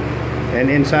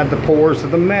and inside the pores of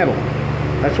the metal.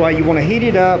 That's why you want to heat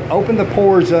it up, open the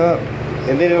pores up,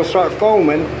 and then it'll start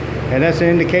foaming, and that's an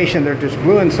indication that there's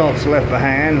bluing salts left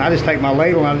behind. I just take my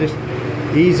ladle and I just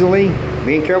easily,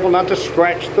 being careful not to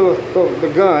scratch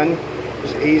the gun,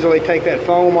 just easily take that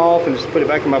foam off and just put it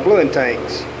back in my bluing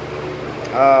tanks.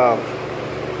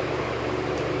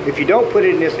 If you don't put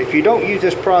it in this, if you don't use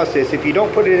this process, if you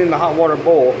don't put it in the hot water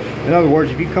boil, in other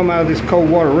words, if you come out of this cold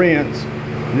water rinse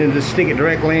and then just stick it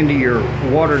directly into your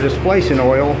water displacing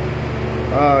oil,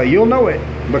 you'll know it,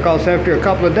 because after a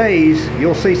couple of days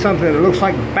you'll see something that looks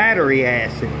like battery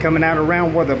acid coming out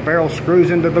around where the barrel screws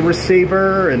into the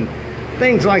receiver and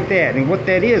things like that. And what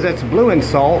that is, that's bluing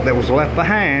salt that was left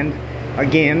behind.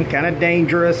 Again, kind of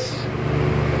dangerous,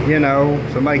 you know,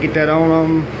 somebody get that on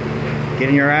them, get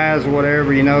in your eyes or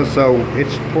whatever, you know. So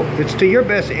it's to your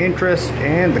best interest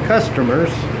and the customers,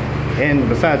 and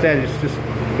besides that, it's just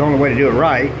the only way to do it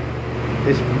right,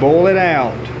 is boil it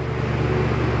out.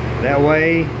 That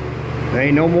way there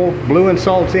ain't no more bluing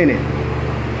salts in it.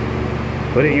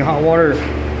 Put it in your hot water,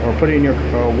 or put it in your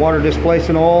water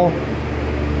displacing oil,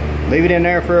 leave it in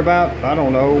there for about, I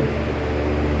don't know,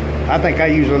 I think I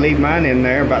usually leave mine in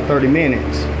there about 30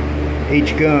 minutes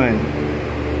each gun,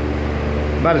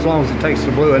 about as long as it takes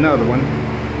to blue another one,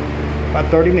 about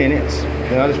 30 minutes.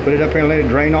 Then I just put it up here and let it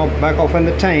drain off, back off in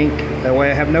the tank. That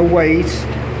way I have no waste.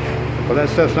 Well, that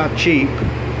stuff's not cheap.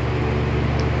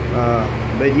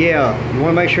 But yeah, you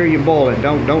want to make sure you boil it.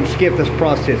 Don't skip this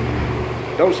process.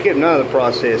 Don't skip none of the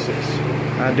processes.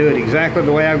 I do it exactly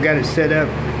the way I've got it set up,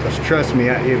 because trust me,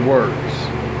 it works.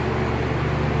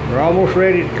 We're almost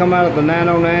ready to come out of the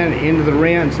 909 into the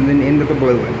rinse and then into the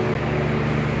bluing.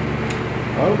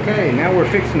 Okay, now we're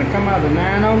fixing to come out of the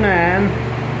 909.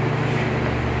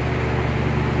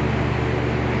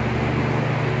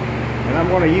 And I'm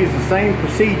going to use the same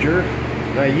procedure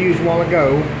that I used a while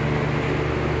ago.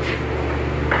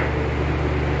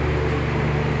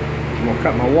 I'm going to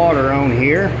cut my water on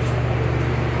here.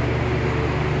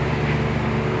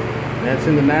 That's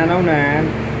in the 909.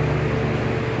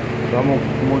 So I'm going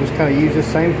to just kind of use this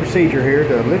same procedure here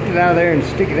to lift it out of there and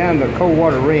stick it down in the cold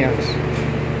water rinse.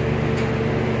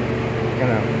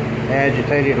 Kind of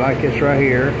agitate it like this right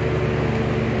here.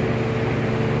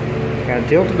 Kind of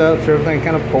tilt it up so everything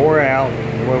kind of pour out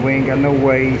where we ain't got no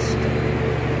waste.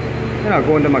 Then I'll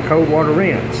go into my cold water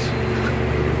rinse.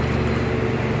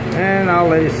 And I'll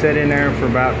let it sit in there for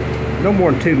about no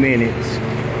more than 2 minutes.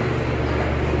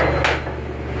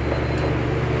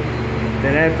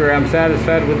 Then after I'm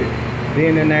satisfied with it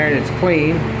being in there and it's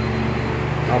clean,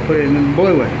 I'll put it in the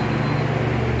bluing.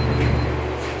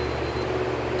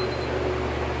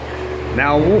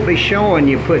 Now I won't be showing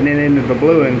you putting it into the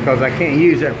bluing because I can't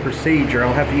use that procedure.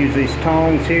 I'll have to use these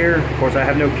tongs here. Of course I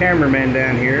have no cameraman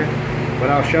down here, but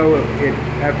I'll show it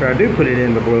after I do put it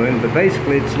in the bluing. But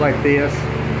basically it's like this.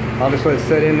 I'll just let it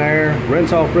sit in there,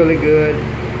 rinse off really good,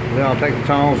 then I'll take the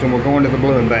tongs and we'll go into the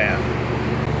bluing bath.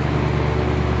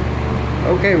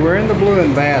 Okay, we're in the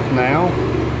bluing bath now.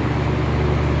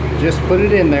 Just put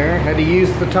it in there. Had to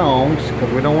use the tongs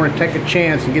because we don't want to take a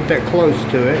chance and get that close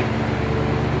to it.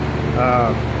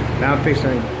 Now I'm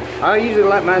fixing. I usually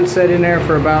let mine sit in there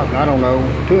for about, I don't know,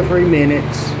 2 or 3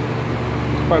 minutes.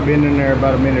 It's probably been in there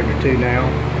about a minute or 2 now.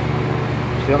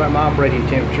 Still at my operating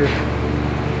temperature.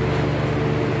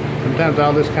 Sometimes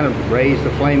I'll just kind of raise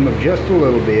the flame up just a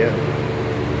little bit.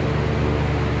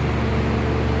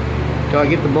 Until I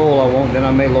get the boil I want, then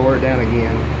I may lower it down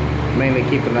again. Mainly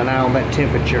keeping an eye on that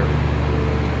temperature.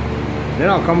 Then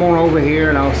I'll come on over here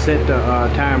and I'll set the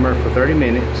timer for 30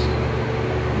 minutes.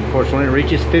 Of course, when it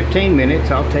reaches 15 minutes,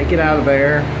 I'll take it out of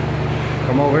there.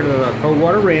 Come over to the cold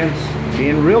water rinse.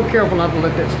 Being real careful not to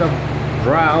let that stuff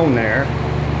dry on there.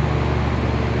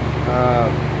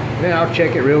 Then I'll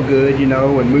check it real good, you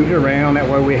know, and move it around. That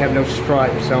way we have no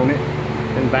stripes on it.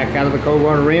 Then back out of the cold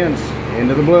water rinse,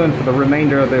 into the bluing for the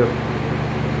remainder of the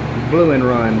bluing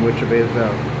run, which will be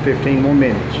 15 more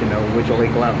minutes, you know, which will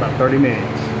equal out about 30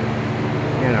 minutes.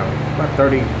 You know, about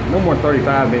 30, no more than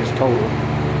 35 minutes total.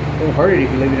 It won't hurt it if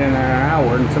you leave it in there an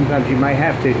hour, and sometimes you may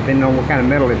have to, depending on what kind of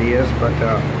metal it is. But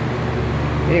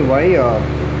anyway,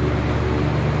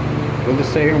 we'll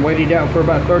just sit here and wait it out for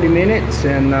about 30 minutes,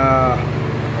 and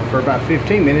for about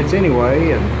 15 minutes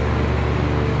anyway. And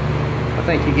I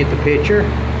think you get the picture.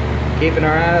 Keeping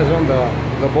our eyes on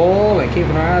the boil and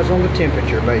keeping our eyes on the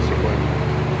temperature, basically.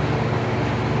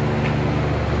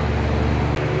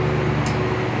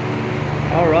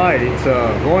 Alright, it's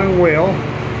going well.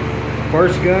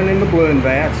 First gun in the bluing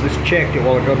vats. Just checked it a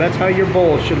while ago. That's how your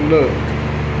boil should look.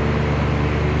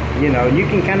 You know, you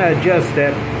can kind of adjust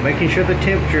that, making sure the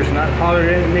temperature's not hotter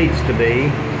than it needs to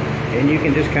be. And you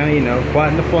can just kind of, you know,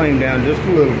 quieten the flame down just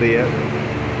a little bit.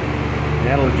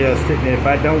 That'll adjust it. And if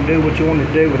I don't do what you want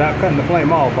to do without cutting the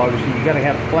flame off, obviously you got to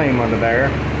have the flame under there.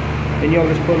 Then you'll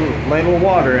just put a ladle of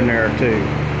water in there too.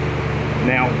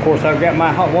 Now, of course, I've got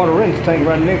my hot water rinse tank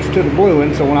right next to the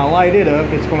bluing, so when I light it up,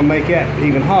 it's going to make that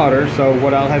even hotter. So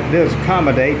what I'll have to do is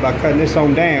accommodate by cutting this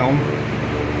on down,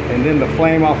 and then the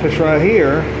flame off this right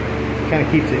here kind of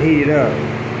keeps it heated up.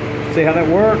 See how that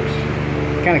works?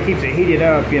 Kind of keeps it heated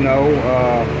up, you know.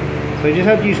 So you just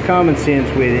have to use common sense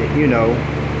with it, you know.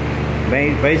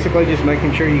 Basically just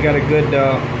making sure you got a good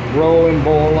rolling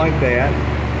boil like that.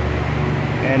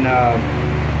 And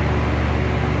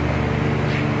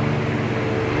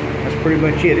that's pretty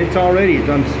much it. It's already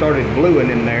done started bluing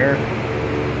in there.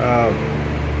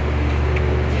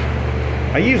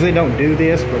 I usually don't do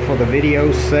this, but for the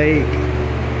video's sake,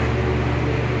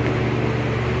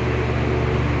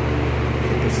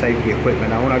 get the safety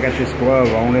equipment on. I got this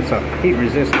glove on. It's a heat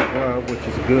resistant glove, which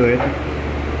is good.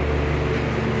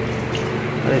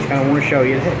 I just kind of want to show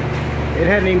you. It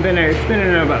hadn't even been there. It's been in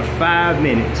there about 5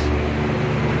 minutes.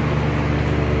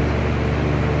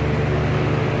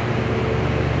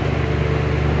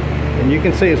 And you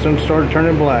can see it's started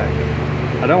turning black.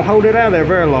 I don't hold it out of there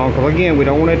very long because, again, we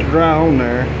don't want it to dry on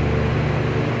there.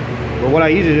 But what I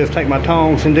usually do is take my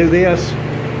tongs and do this,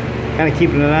 kind of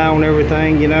keeping an eye on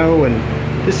everything, you know, and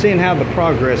just seeing how the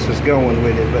progress is going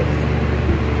with it. But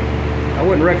I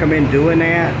wouldn't recommend doing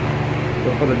that,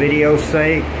 but for the video's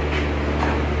sake,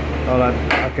 well,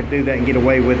 I could do that and get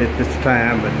away with it this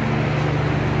time, but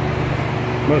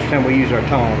most of the time we use our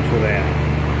tongs for that.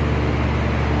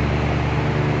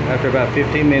 After about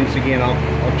 15 minutes again, I'll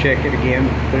check it again,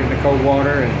 put it in the cold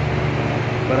water, and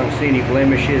if I don't see any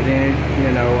blemishes in it,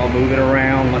 you know, I'll move it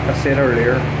around like I said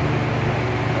earlier.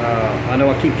 I know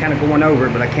I keep kind of going over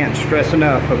it, but I can't stress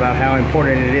enough about how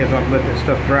important it is not to let that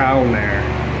stuff dry on there.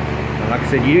 Like I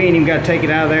said, you ain't even got to take it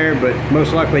out of there, but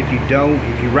most likely if you don't,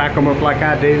 if you rack them up like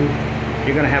I do,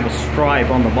 you're going to have a stripe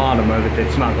on the bottom of it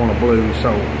that's not going to blue.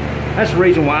 So that's the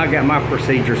reason why I got my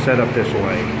procedure set up this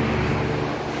way.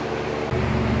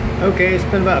 Okay, it's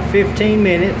been about 15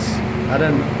 minutes. I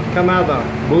done come out of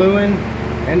the bluing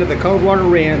into the cold water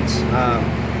rinse.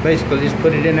 Basically just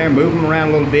put it in there, move them around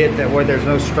a little bit, that way there's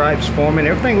no stripes forming.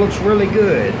 Everything looks really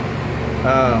good.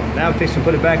 Now I'm fixing to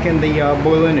put it back in the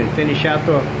bluing and finish out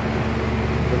the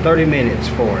 30 minutes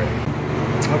for it.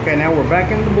 Okay, now we're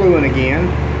back in the bluing again.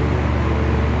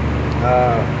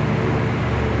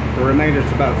 The remainder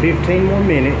is about 15 more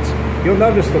minutes. You'll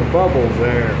notice the bubbles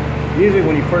there. Usually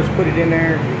when you first put it in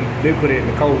there, you do put it in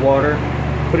the cold water,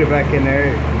 put it back in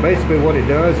there. Basically what it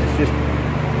does is just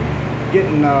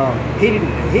getting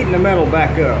heating the metal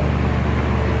back up.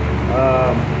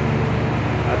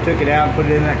 I took it out and put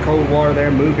it in that cold water there,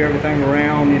 moved everything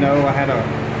around. You know,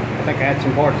 I think I had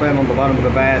some parts laying on the bottom of the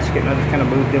basket, and I just kind of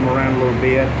moved them around a little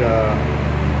bit.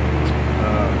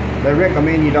 They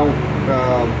recommend you don't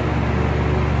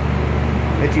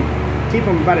that you keep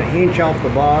them about an inch off the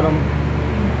bottom.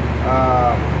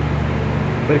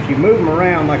 But if you move them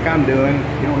around like I'm doing,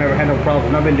 you don't ever have no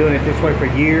problems. I've been doing it this way for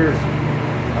years.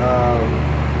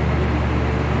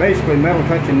 Basically, metal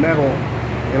touching metal,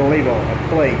 it'll leave a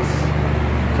place.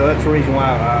 So that's the reason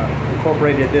why I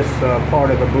incorporated this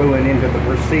part of the bluing into the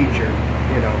procedure.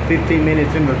 You know, 15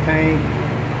 minutes into the tank,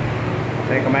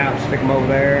 take them out, stick them over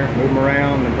there, move them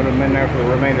around, and put them in there for the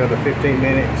remainder of the 15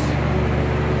 minutes.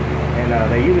 And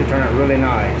they usually turn out really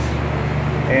nice.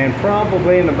 And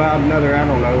probably in about another, I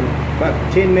don't know, about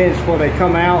 10 minutes before they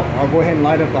come out, I'll go ahead and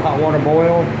light up the hot water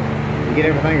boil and get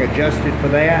everything adjusted for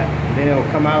that. Then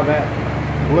it'll come out of that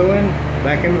bluing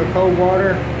back into the cold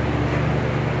water.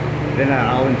 Then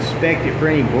I'll inspect it for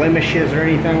any blemishes or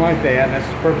anything like that. That's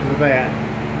the purpose of that.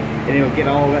 And it'll get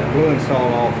all that bluing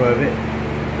salt off of it,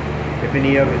 if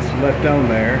any of it's left on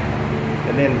there.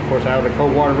 And then, of course, out of the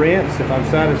cold water rinse, if I'm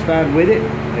satisfied with it.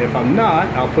 And if I'm not,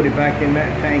 I'll put it back in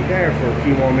that tank there for a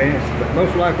few more minutes. But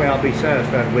most likely I'll be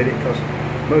satisfied with it, because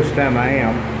most of the time I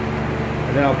am.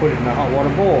 And then I'll put it in the hot water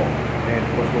boil. And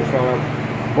of course we'll start our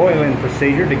boiling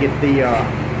procedure to get the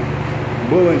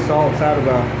bluing salts out of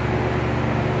the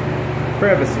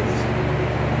crevices.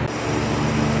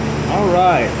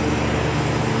 Alright,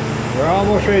 we're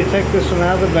almost ready to take this one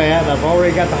out of the vat. I've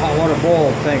already got the hot water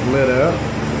boil tank lit up.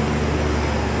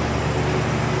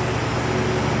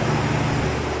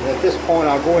 At this point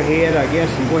I'll go ahead, I guess,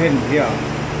 and go ahead and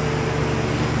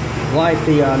light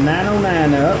the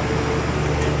 909 up.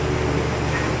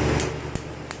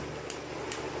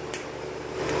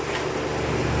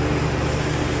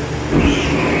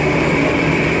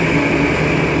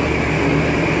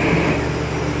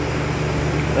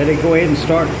 Let it go ahead and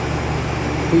start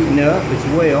heating up as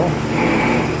well.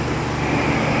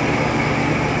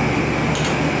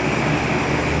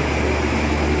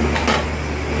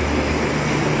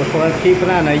 Just let's keep an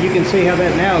eye. Now you can see how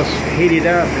that now is heated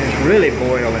up and it's really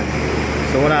boiling.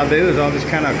 So what I'll do is I'll just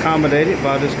kind of accommodate it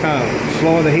by just kind of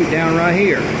slowing the heat down right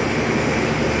here.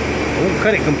 I won't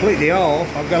cut it completely off.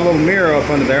 I've got a little mirror up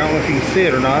under there. I don't know if you can see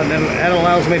it or not. That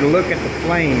allows me to look at the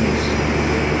flames.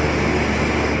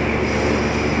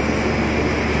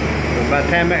 By the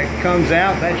time that comes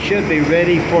out, that should be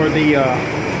ready for the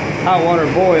hot water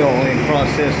boiling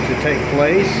process to take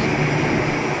place.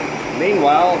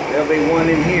 Meanwhile, there'll be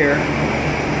one in here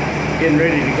getting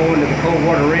ready to go into the cold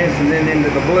water rinse and then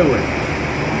into the bluing.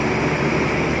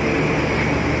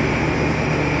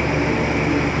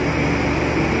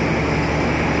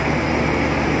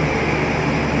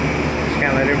 Just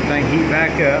kind of let everything heat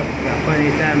back up. Got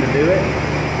plenty of time to do it.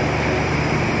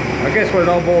 I guess what it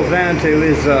all boils down to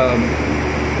is,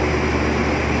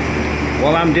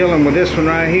 while I'm dealing with this one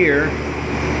right here,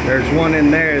 there's one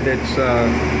in there that's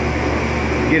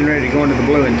getting ready to go into the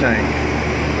bluing tank.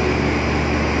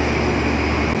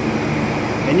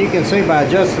 And you can see by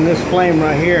adjusting this flame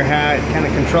right here how it kind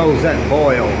of controls that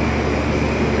boil.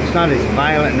 It's not as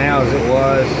violent now as it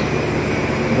was.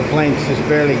 The flame's just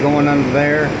barely going under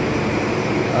there.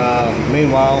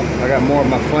 Meanwhile, I got more of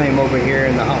my flame over here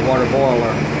in the hot water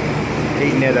boiler,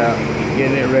 heating it up,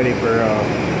 getting it ready for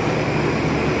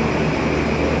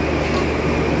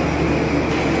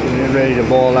getting ready to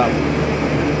boil out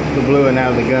the bluing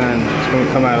out of the gun. It's going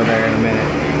to come out of there in a minute.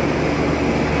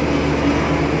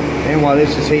 And while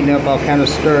this is heating up, I'll kind of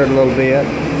stir it a little bit.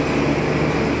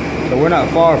 So we're not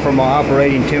far from our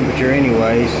operating temperature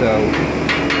anyway, so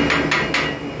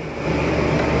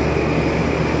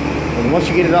and once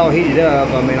you get it all heated up,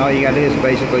 I mean, all you got to do is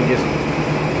basically just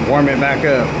warm it back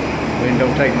up. I mean, it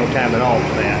don't take no time at all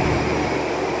for that.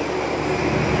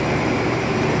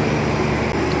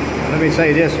 Let me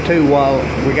say this too, while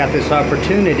we got this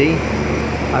opportunity,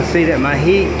 I see that my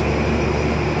heat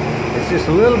is just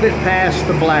a little bit past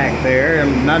the black there,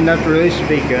 and not enough to really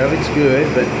speak of. It's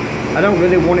good, but I don't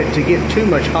really want it to get too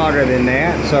much hotter than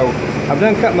that, so I've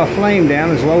done cut my flame down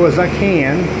as low as I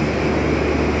can,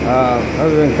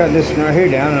 other than cutting this right here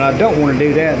down, and I don't want to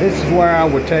do that. This is where I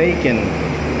would take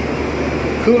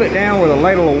and cool it down with a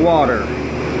ladle of water.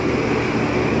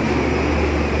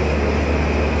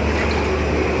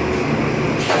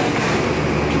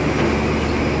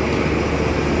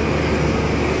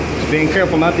 Being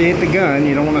careful not to hit the gun.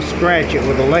 You don't want to scratch it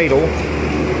with a ladle.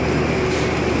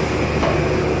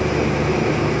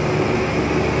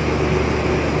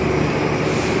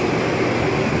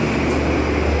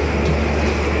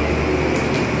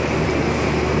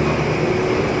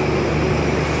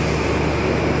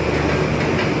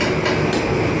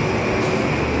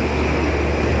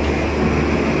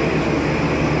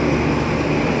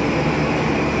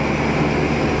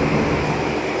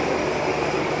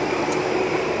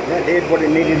 That did what it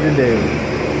needed to do.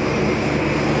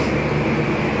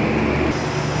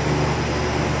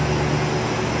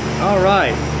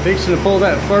 Alright, fixing to pull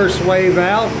that first wave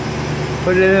out,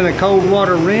 put it in a cold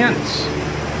water rinse,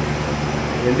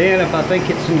 and then if I think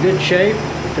it's in good shape,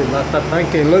 if I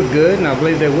think they look good, and I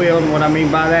believe they will, and what I mean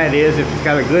by that is if it's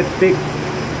got a good thick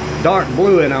dark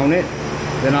bluing on it,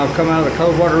 then I'll come out of the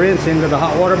cold water rinse into the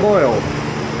hot water boil.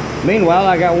 Meanwhile,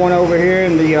 I got one over here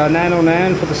in the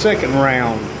 909 for the second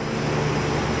round.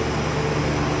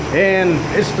 And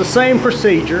it's the same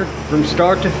procedure from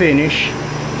start to finish.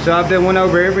 So I've went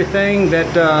over everything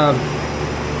that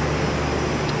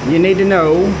you need to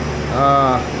know.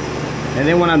 And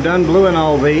then when I'm done bluing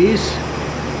all these,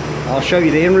 I'll show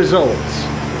you the end results.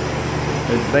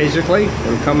 Basically,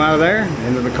 it'll come out of there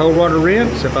into the cold water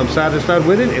rinse. If I'm satisfied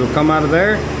with it, it'll come out of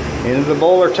there into the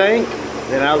boiler tank.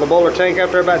 Then out of the boiler tank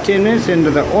after about 10 minutes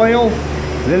into the oil.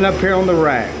 And then up here on the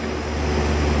rack.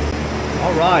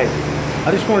 All right. I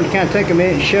just wanted to kind of take a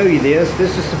minute and show you this.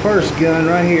 This is the first gun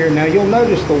right here. Now you'll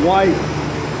notice the white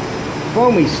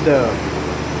foamy stuff.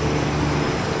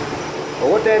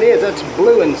 Well, what that is, that's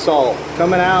bluing salt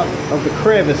coming out of the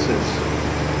crevices,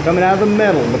 coming out of the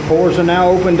metal. The pores are now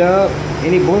opened up.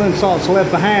 Any bluing salt's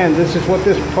left behind. This is what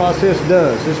this process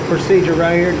does. This procedure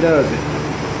right here does it.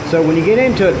 So when you get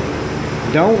into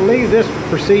it, don't leave this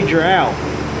procedure out.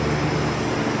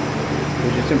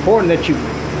 It's important that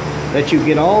you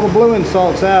get all the bluing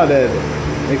salts out of it.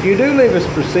 If you do leave this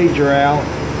procedure out,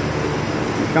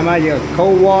 you come out of your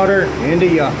cold water into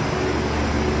your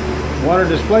water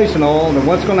displacement oil, then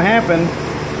what's going to happen,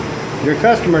 your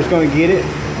customer's going to get it,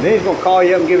 and then he's going to call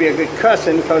you up and give you a good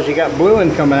cussing because you got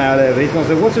bluing coming out of it. He's going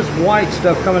to say, what's this white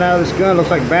stuff coming out of this gun? Looks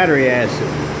like battery acid.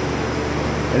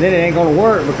 And then it ain't going to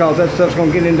work because that stuff's going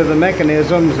to get into the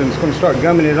mechanisms and it's going to start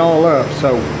gumming it all up.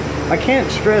 So I can't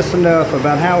stress enough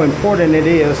about how important it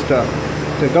is to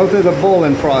go through the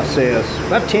boiling process.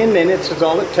 About 10 minutes is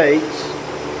all it takes.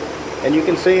 And you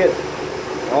can see it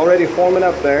already forming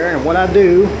up there. And what I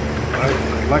do,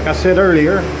 like I said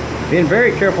earlier, being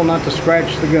very careful not to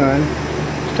scratch the gun.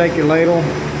 Just take your ladle.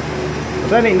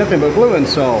 That ain't nothing but bluing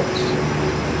salts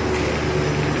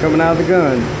coming out of the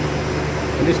gun.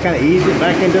 And just kind of ease it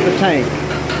back into the tank.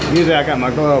 Usually I got my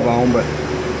glove on, but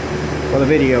for the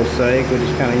video's sake, we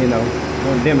just kind of,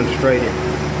 want to demonstrate it.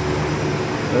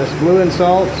 So this bluing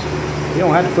salts, you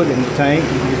don't have to put it in the tank.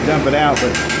 You can just dump it out, but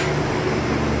it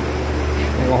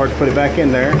ain't gonna hurt to put it back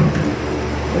in there.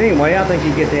 But anyway, I think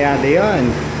you get the idea, and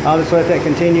I'll just let that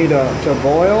continue to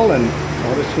boil, and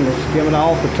I'll just skim it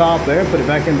off the top there, put it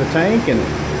back in the tank, and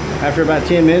after about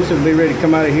 10 minutes, it'll be ready to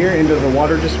come out of here into the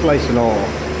water displacement oil.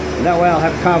 And that way I'll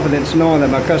have confidence knowing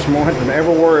that my customer won't have to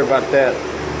ever worry about that.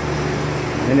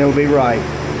 And it'll be right.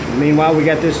 Meanwhile, we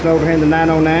got this over here in the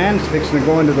 909. It's fixing to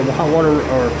go into the hot water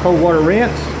or cold water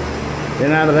rinse.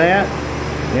 Then out of that,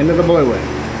 into the bluing.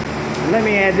 And let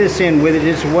me add this in with it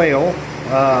as well.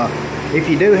 If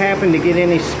you do happen to get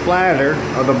any splatter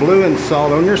of the bluing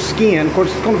salt on your skin, of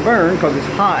course it's going to burn because it's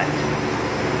hot.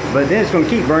 But then it's going to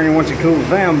keep burning once it cools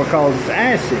down because it's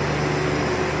acid.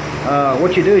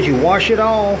 What you do is you wash it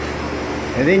off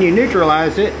and then you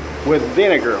neutralize it with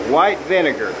vinegar, white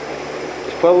vinegar.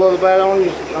 Just put a little bit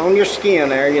on your skin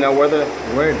there, you know, where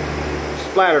it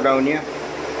splattered on you.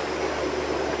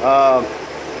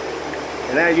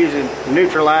 And that usually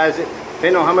neutralize it.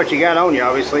 Depending on how much you got on you,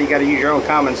 obviously, you got to use your own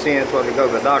common sense whether to go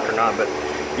to the doctor or not. But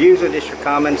usually just your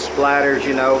common splatters,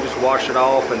 you know, just wash it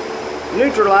off and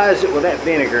neutralize it with that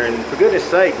vinegar. And for goodness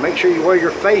sake, make sure you wear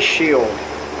your face shield,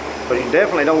 but you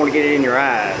definitely don't want to get it in your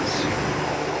eyes.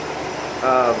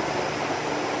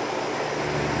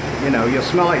 You know, you'll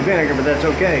smell like vinegar, but that's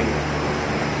okay.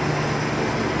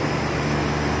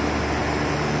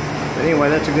 But anyway,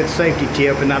 that's a good safety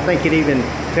tip, and I think it even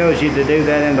tells you to do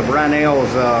that in the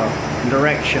Brinell's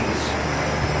directions.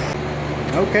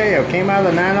 Okay, I came out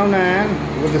of the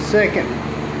 909 with the second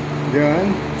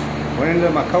gun. Went into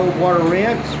my cold water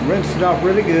rinse, rinsed it off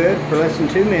really good for less than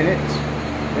 2 minutes.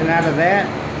 Then out of that,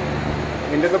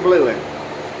 into the Bluin.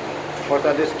 Of course,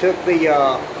 I just took the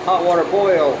hot water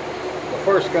boil, the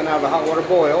first gun out of the hot water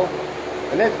boil,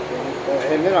 and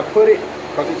then I put it,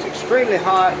 because it's extremely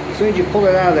hot. As soon as you pull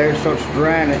it out of there, it starts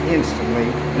drying it instantly,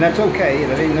 and that's okay.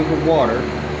 That ain't nothing with water.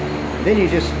 Then you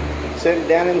just set it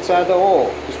down inside the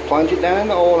oil. Just plunge it down in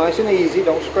the oil, nice and easy.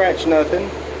 Don't scratch nothing,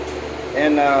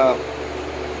 and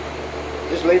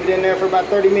just leave it in there for about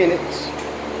 30 minutes.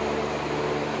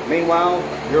 Meanwhile,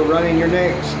 you're running your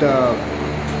next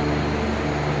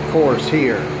course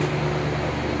here.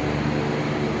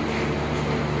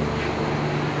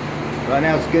 Right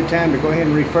now it's a good time to go ahead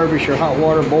and refurbish your hot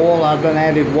water boil. I've done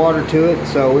added water to it,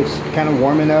 so it's kind of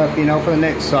warming up, you know, for the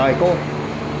next cycle.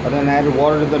 I've done added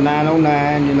water to the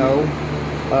 909, you know.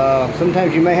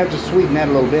 Sometimes you may have to sweeten that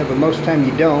a little bit, but most of the time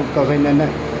you don't, because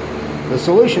the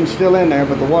solution's still in there,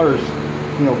 but the water's,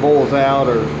 you know, boils out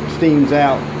or steams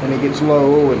out and it gets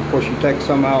low, and of course you take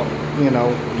some out, you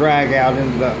know, drag out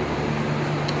into the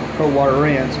cold water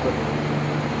rinse. But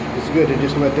it's good to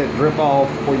just let that drip off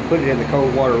before you put it in the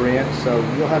cold water rinse, so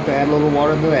you'll have to add a little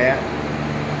water to that.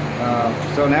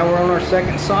 So now we're on our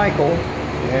second cycle,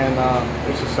 and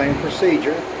it's the same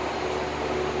procedure.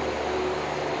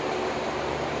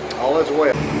 All is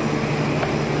well.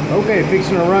 Okay,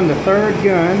 fixing to run the third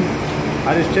gun.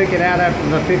 I just took it out after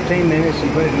the 15 minutes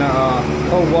and put it in a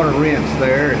cold water rinse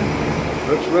there. And it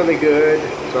looks really good,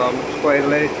 so I'm just going to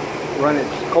let it run its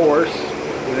course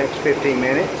for the next 15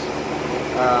 minutes.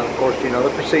 Of course, you know the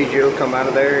procedure. Will come out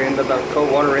of there into the cold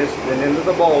water rinse, then into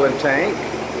the boiling tank.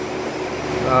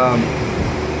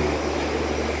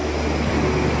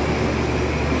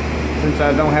 Since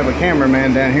I don't have a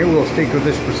cameraman down here, we'll stick with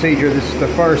this procedure. This is the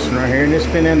first one right here, and it's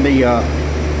been in the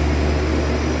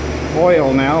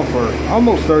oil now for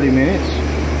almost 30 minutes.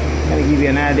 Kind of give you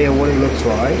an idea of what it looks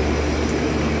like.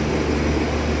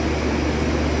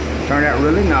 Turned out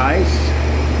really nice.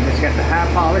 And it's got the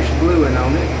high polished bluing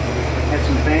on it. Had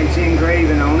some fancy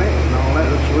engraving on it, and all that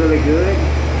looks really good.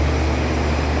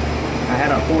 I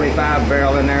had a 45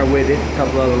 barrel in there with it, a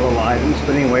couple other little items,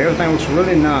 but anyway, everything looks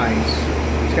really nice.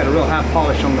 It's got a real high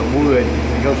polish on the wood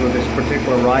that goes with this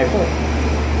particular rifle.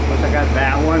 Of course, I got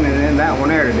that one, and then that one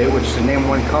there to do, which is an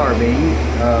M1 carbine.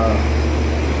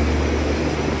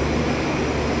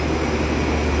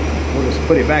 We'll just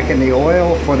put it back in the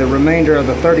oil for the remainder of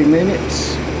the 30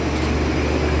 minutes.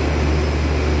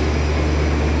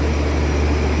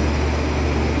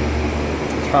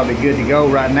 Probably good to go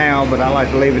right now, but I like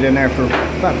to leave it in there for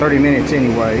about 30 minutes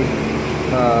anyway.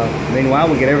 Meanwhile,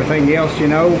 we get everything else, you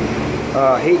know,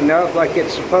 heating up like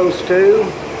it's supposed to.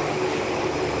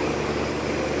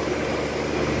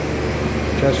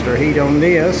 Adjust our heat on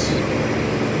this.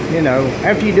 You know,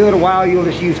 after you do it a while, you'll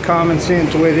just use common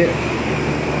sense with it.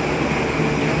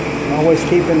 Always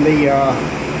keeping the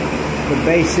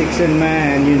basics in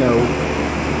mind, you know.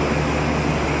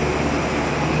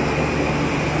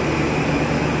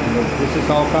 This is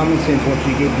all common sense once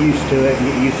you get used to it and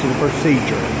get used to the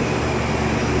procedure.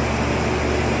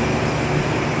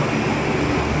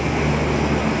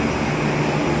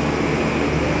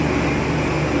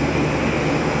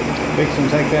 Fix and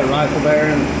take that rifle there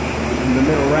in the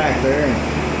middle rack there and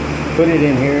put it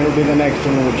in here. It'll be the next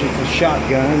one, which is a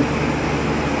shotgun.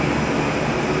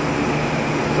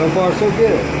 So far, so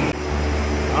good.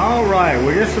 Alright,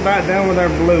 we're just about done with our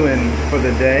bluing for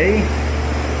the day.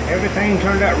 Everything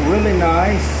turned out really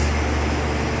nice.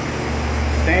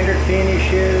 Standard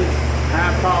finishes,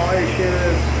 high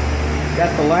polishes.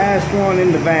 Got the last one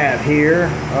in the vat here.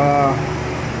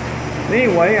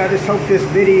 Anyway, I just hope this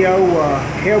video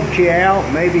helped you out.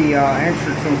 Maybe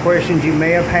answered some questions you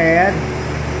may have had.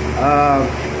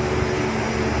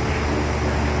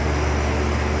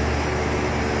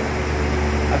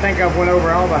 I think I've went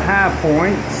over all the high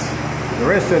points. The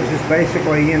rest of it's just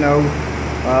basically, you know,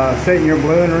 setting your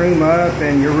bluing room up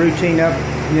and your routine up,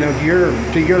 you know,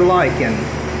 to your liking.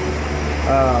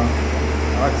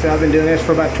 Like I said, I've been doing this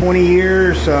for about 20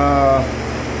 years.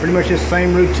 Pretty much the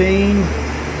same routine.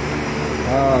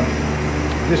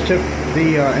 Just took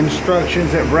the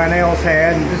instructions that Brownells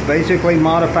had and just basically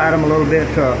modified them a little bit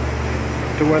to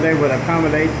where they would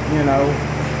accommodate, you know,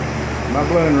 my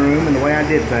bluing room and the way I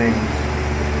did things.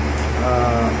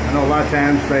 I know a lot of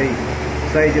times they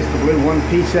say just to blue one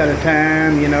piece at a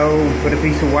time, you know, put a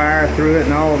piece of wire through it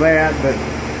and all that, but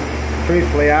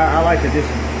truthfully I like to just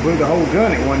glue the whole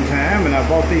gun at one time. And I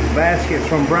bought these baskets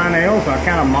from Brownells. I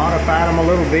kind of modified them a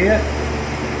little bit.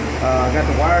 I got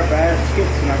the wire baskets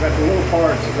and I got the little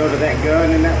parts that go to that gun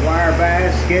in that wire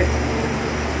basket.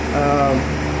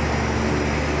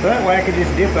 So that way I could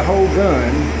just dip the whole gun,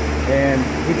 and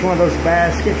each one of those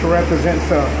baskets represents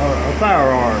a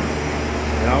firearm.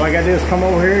 And all I gotta do is come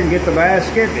over here and get the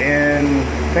basket and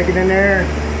take it in there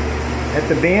at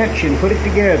the bench and put it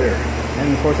together.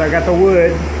 And of course I got the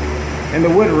wood in the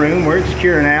wood room where it's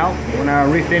curing out when I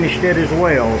refinished it as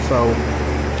well. So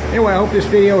anyway, I hope this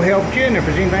video helped you, and if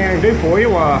there's anything I can do for you,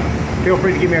 feel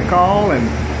free to give me a call. And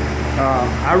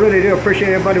I really do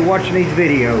appreciate everybody watching these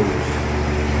videos.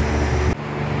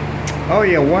 Oh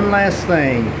yeah, one last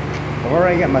thing. I've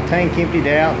already got my tank emptied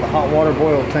out, the hot water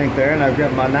boil tank there, and I've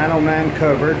got my 909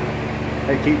 covered.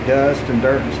 They keep dust and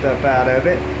dirt and stuff out of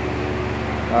it.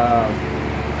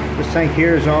 This tank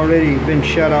here has already been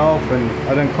shut off, and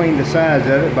I done cleaned the sides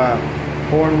of it by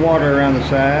pouring water around the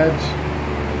sides.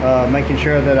 Making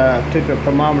sure that I took the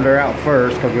thermometer out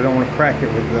first, because we don't want to crack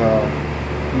it with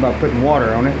by putting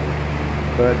water on it.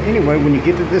 But anyway, when you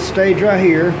get to this stage right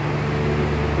here,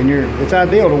 and it's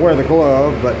ideal to wear the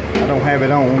glove, but I don't have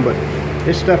it on. But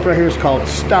this stuff right here is called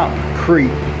Stop Creep,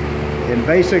 and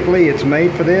basically it's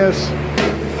made for this.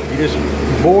 You just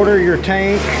border your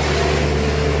tank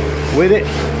with it.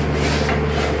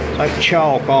 It's like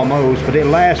chalk almost, but it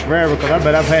lasts forever, because I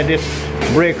bet I've had this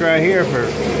brick right here for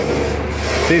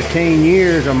 15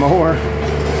 years or more.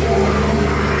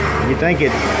 You think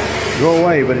it'd go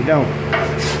away, but it don't.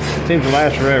 It seems to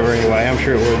last forever anyway. I'm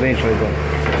sure it will eventually, but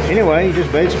anyway, you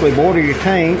just basically border your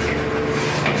tank.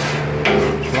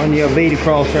 Just run your bead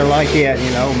across there like that,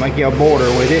 you know, make you a border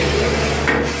with it.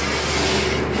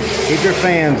 Keep your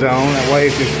fans on, that way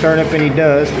if you stir up any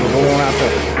dust, it'll go on out the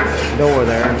door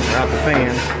there, out the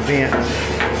fans, vents.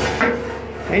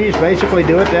 And you just basically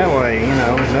do it that way, you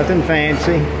know, nothing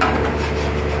fancy.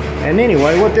 And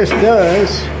anyway, what this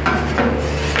does,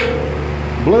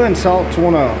 bluing salts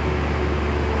want to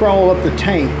crawl up the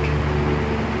tank.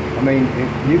 I mean,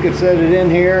 you could set it in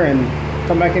here and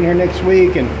come back in here next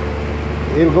week, and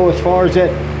it'll go as far as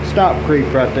that Stop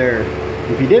Creep right there.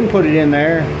 If you didn't put it in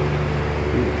there,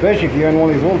 especially if you're in one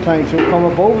of these little tanks, it'll come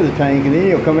up over the tank, and then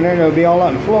you'll come in there and it'll be all out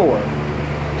on the floor.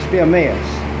 It's be a mess.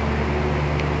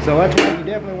 So that's why you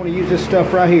definitely want to use this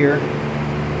stuff right here.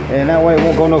 And that way it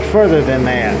won't go no further than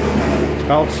that. It's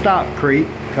called Stop Creep.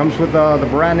 Comes with the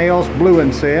Brownells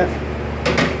bluing set.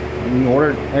 You can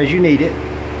order it as you need it.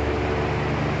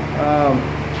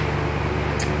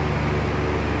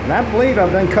 And I believe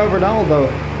I've done covered all the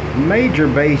major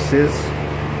bases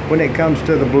when it comes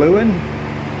to the bluing.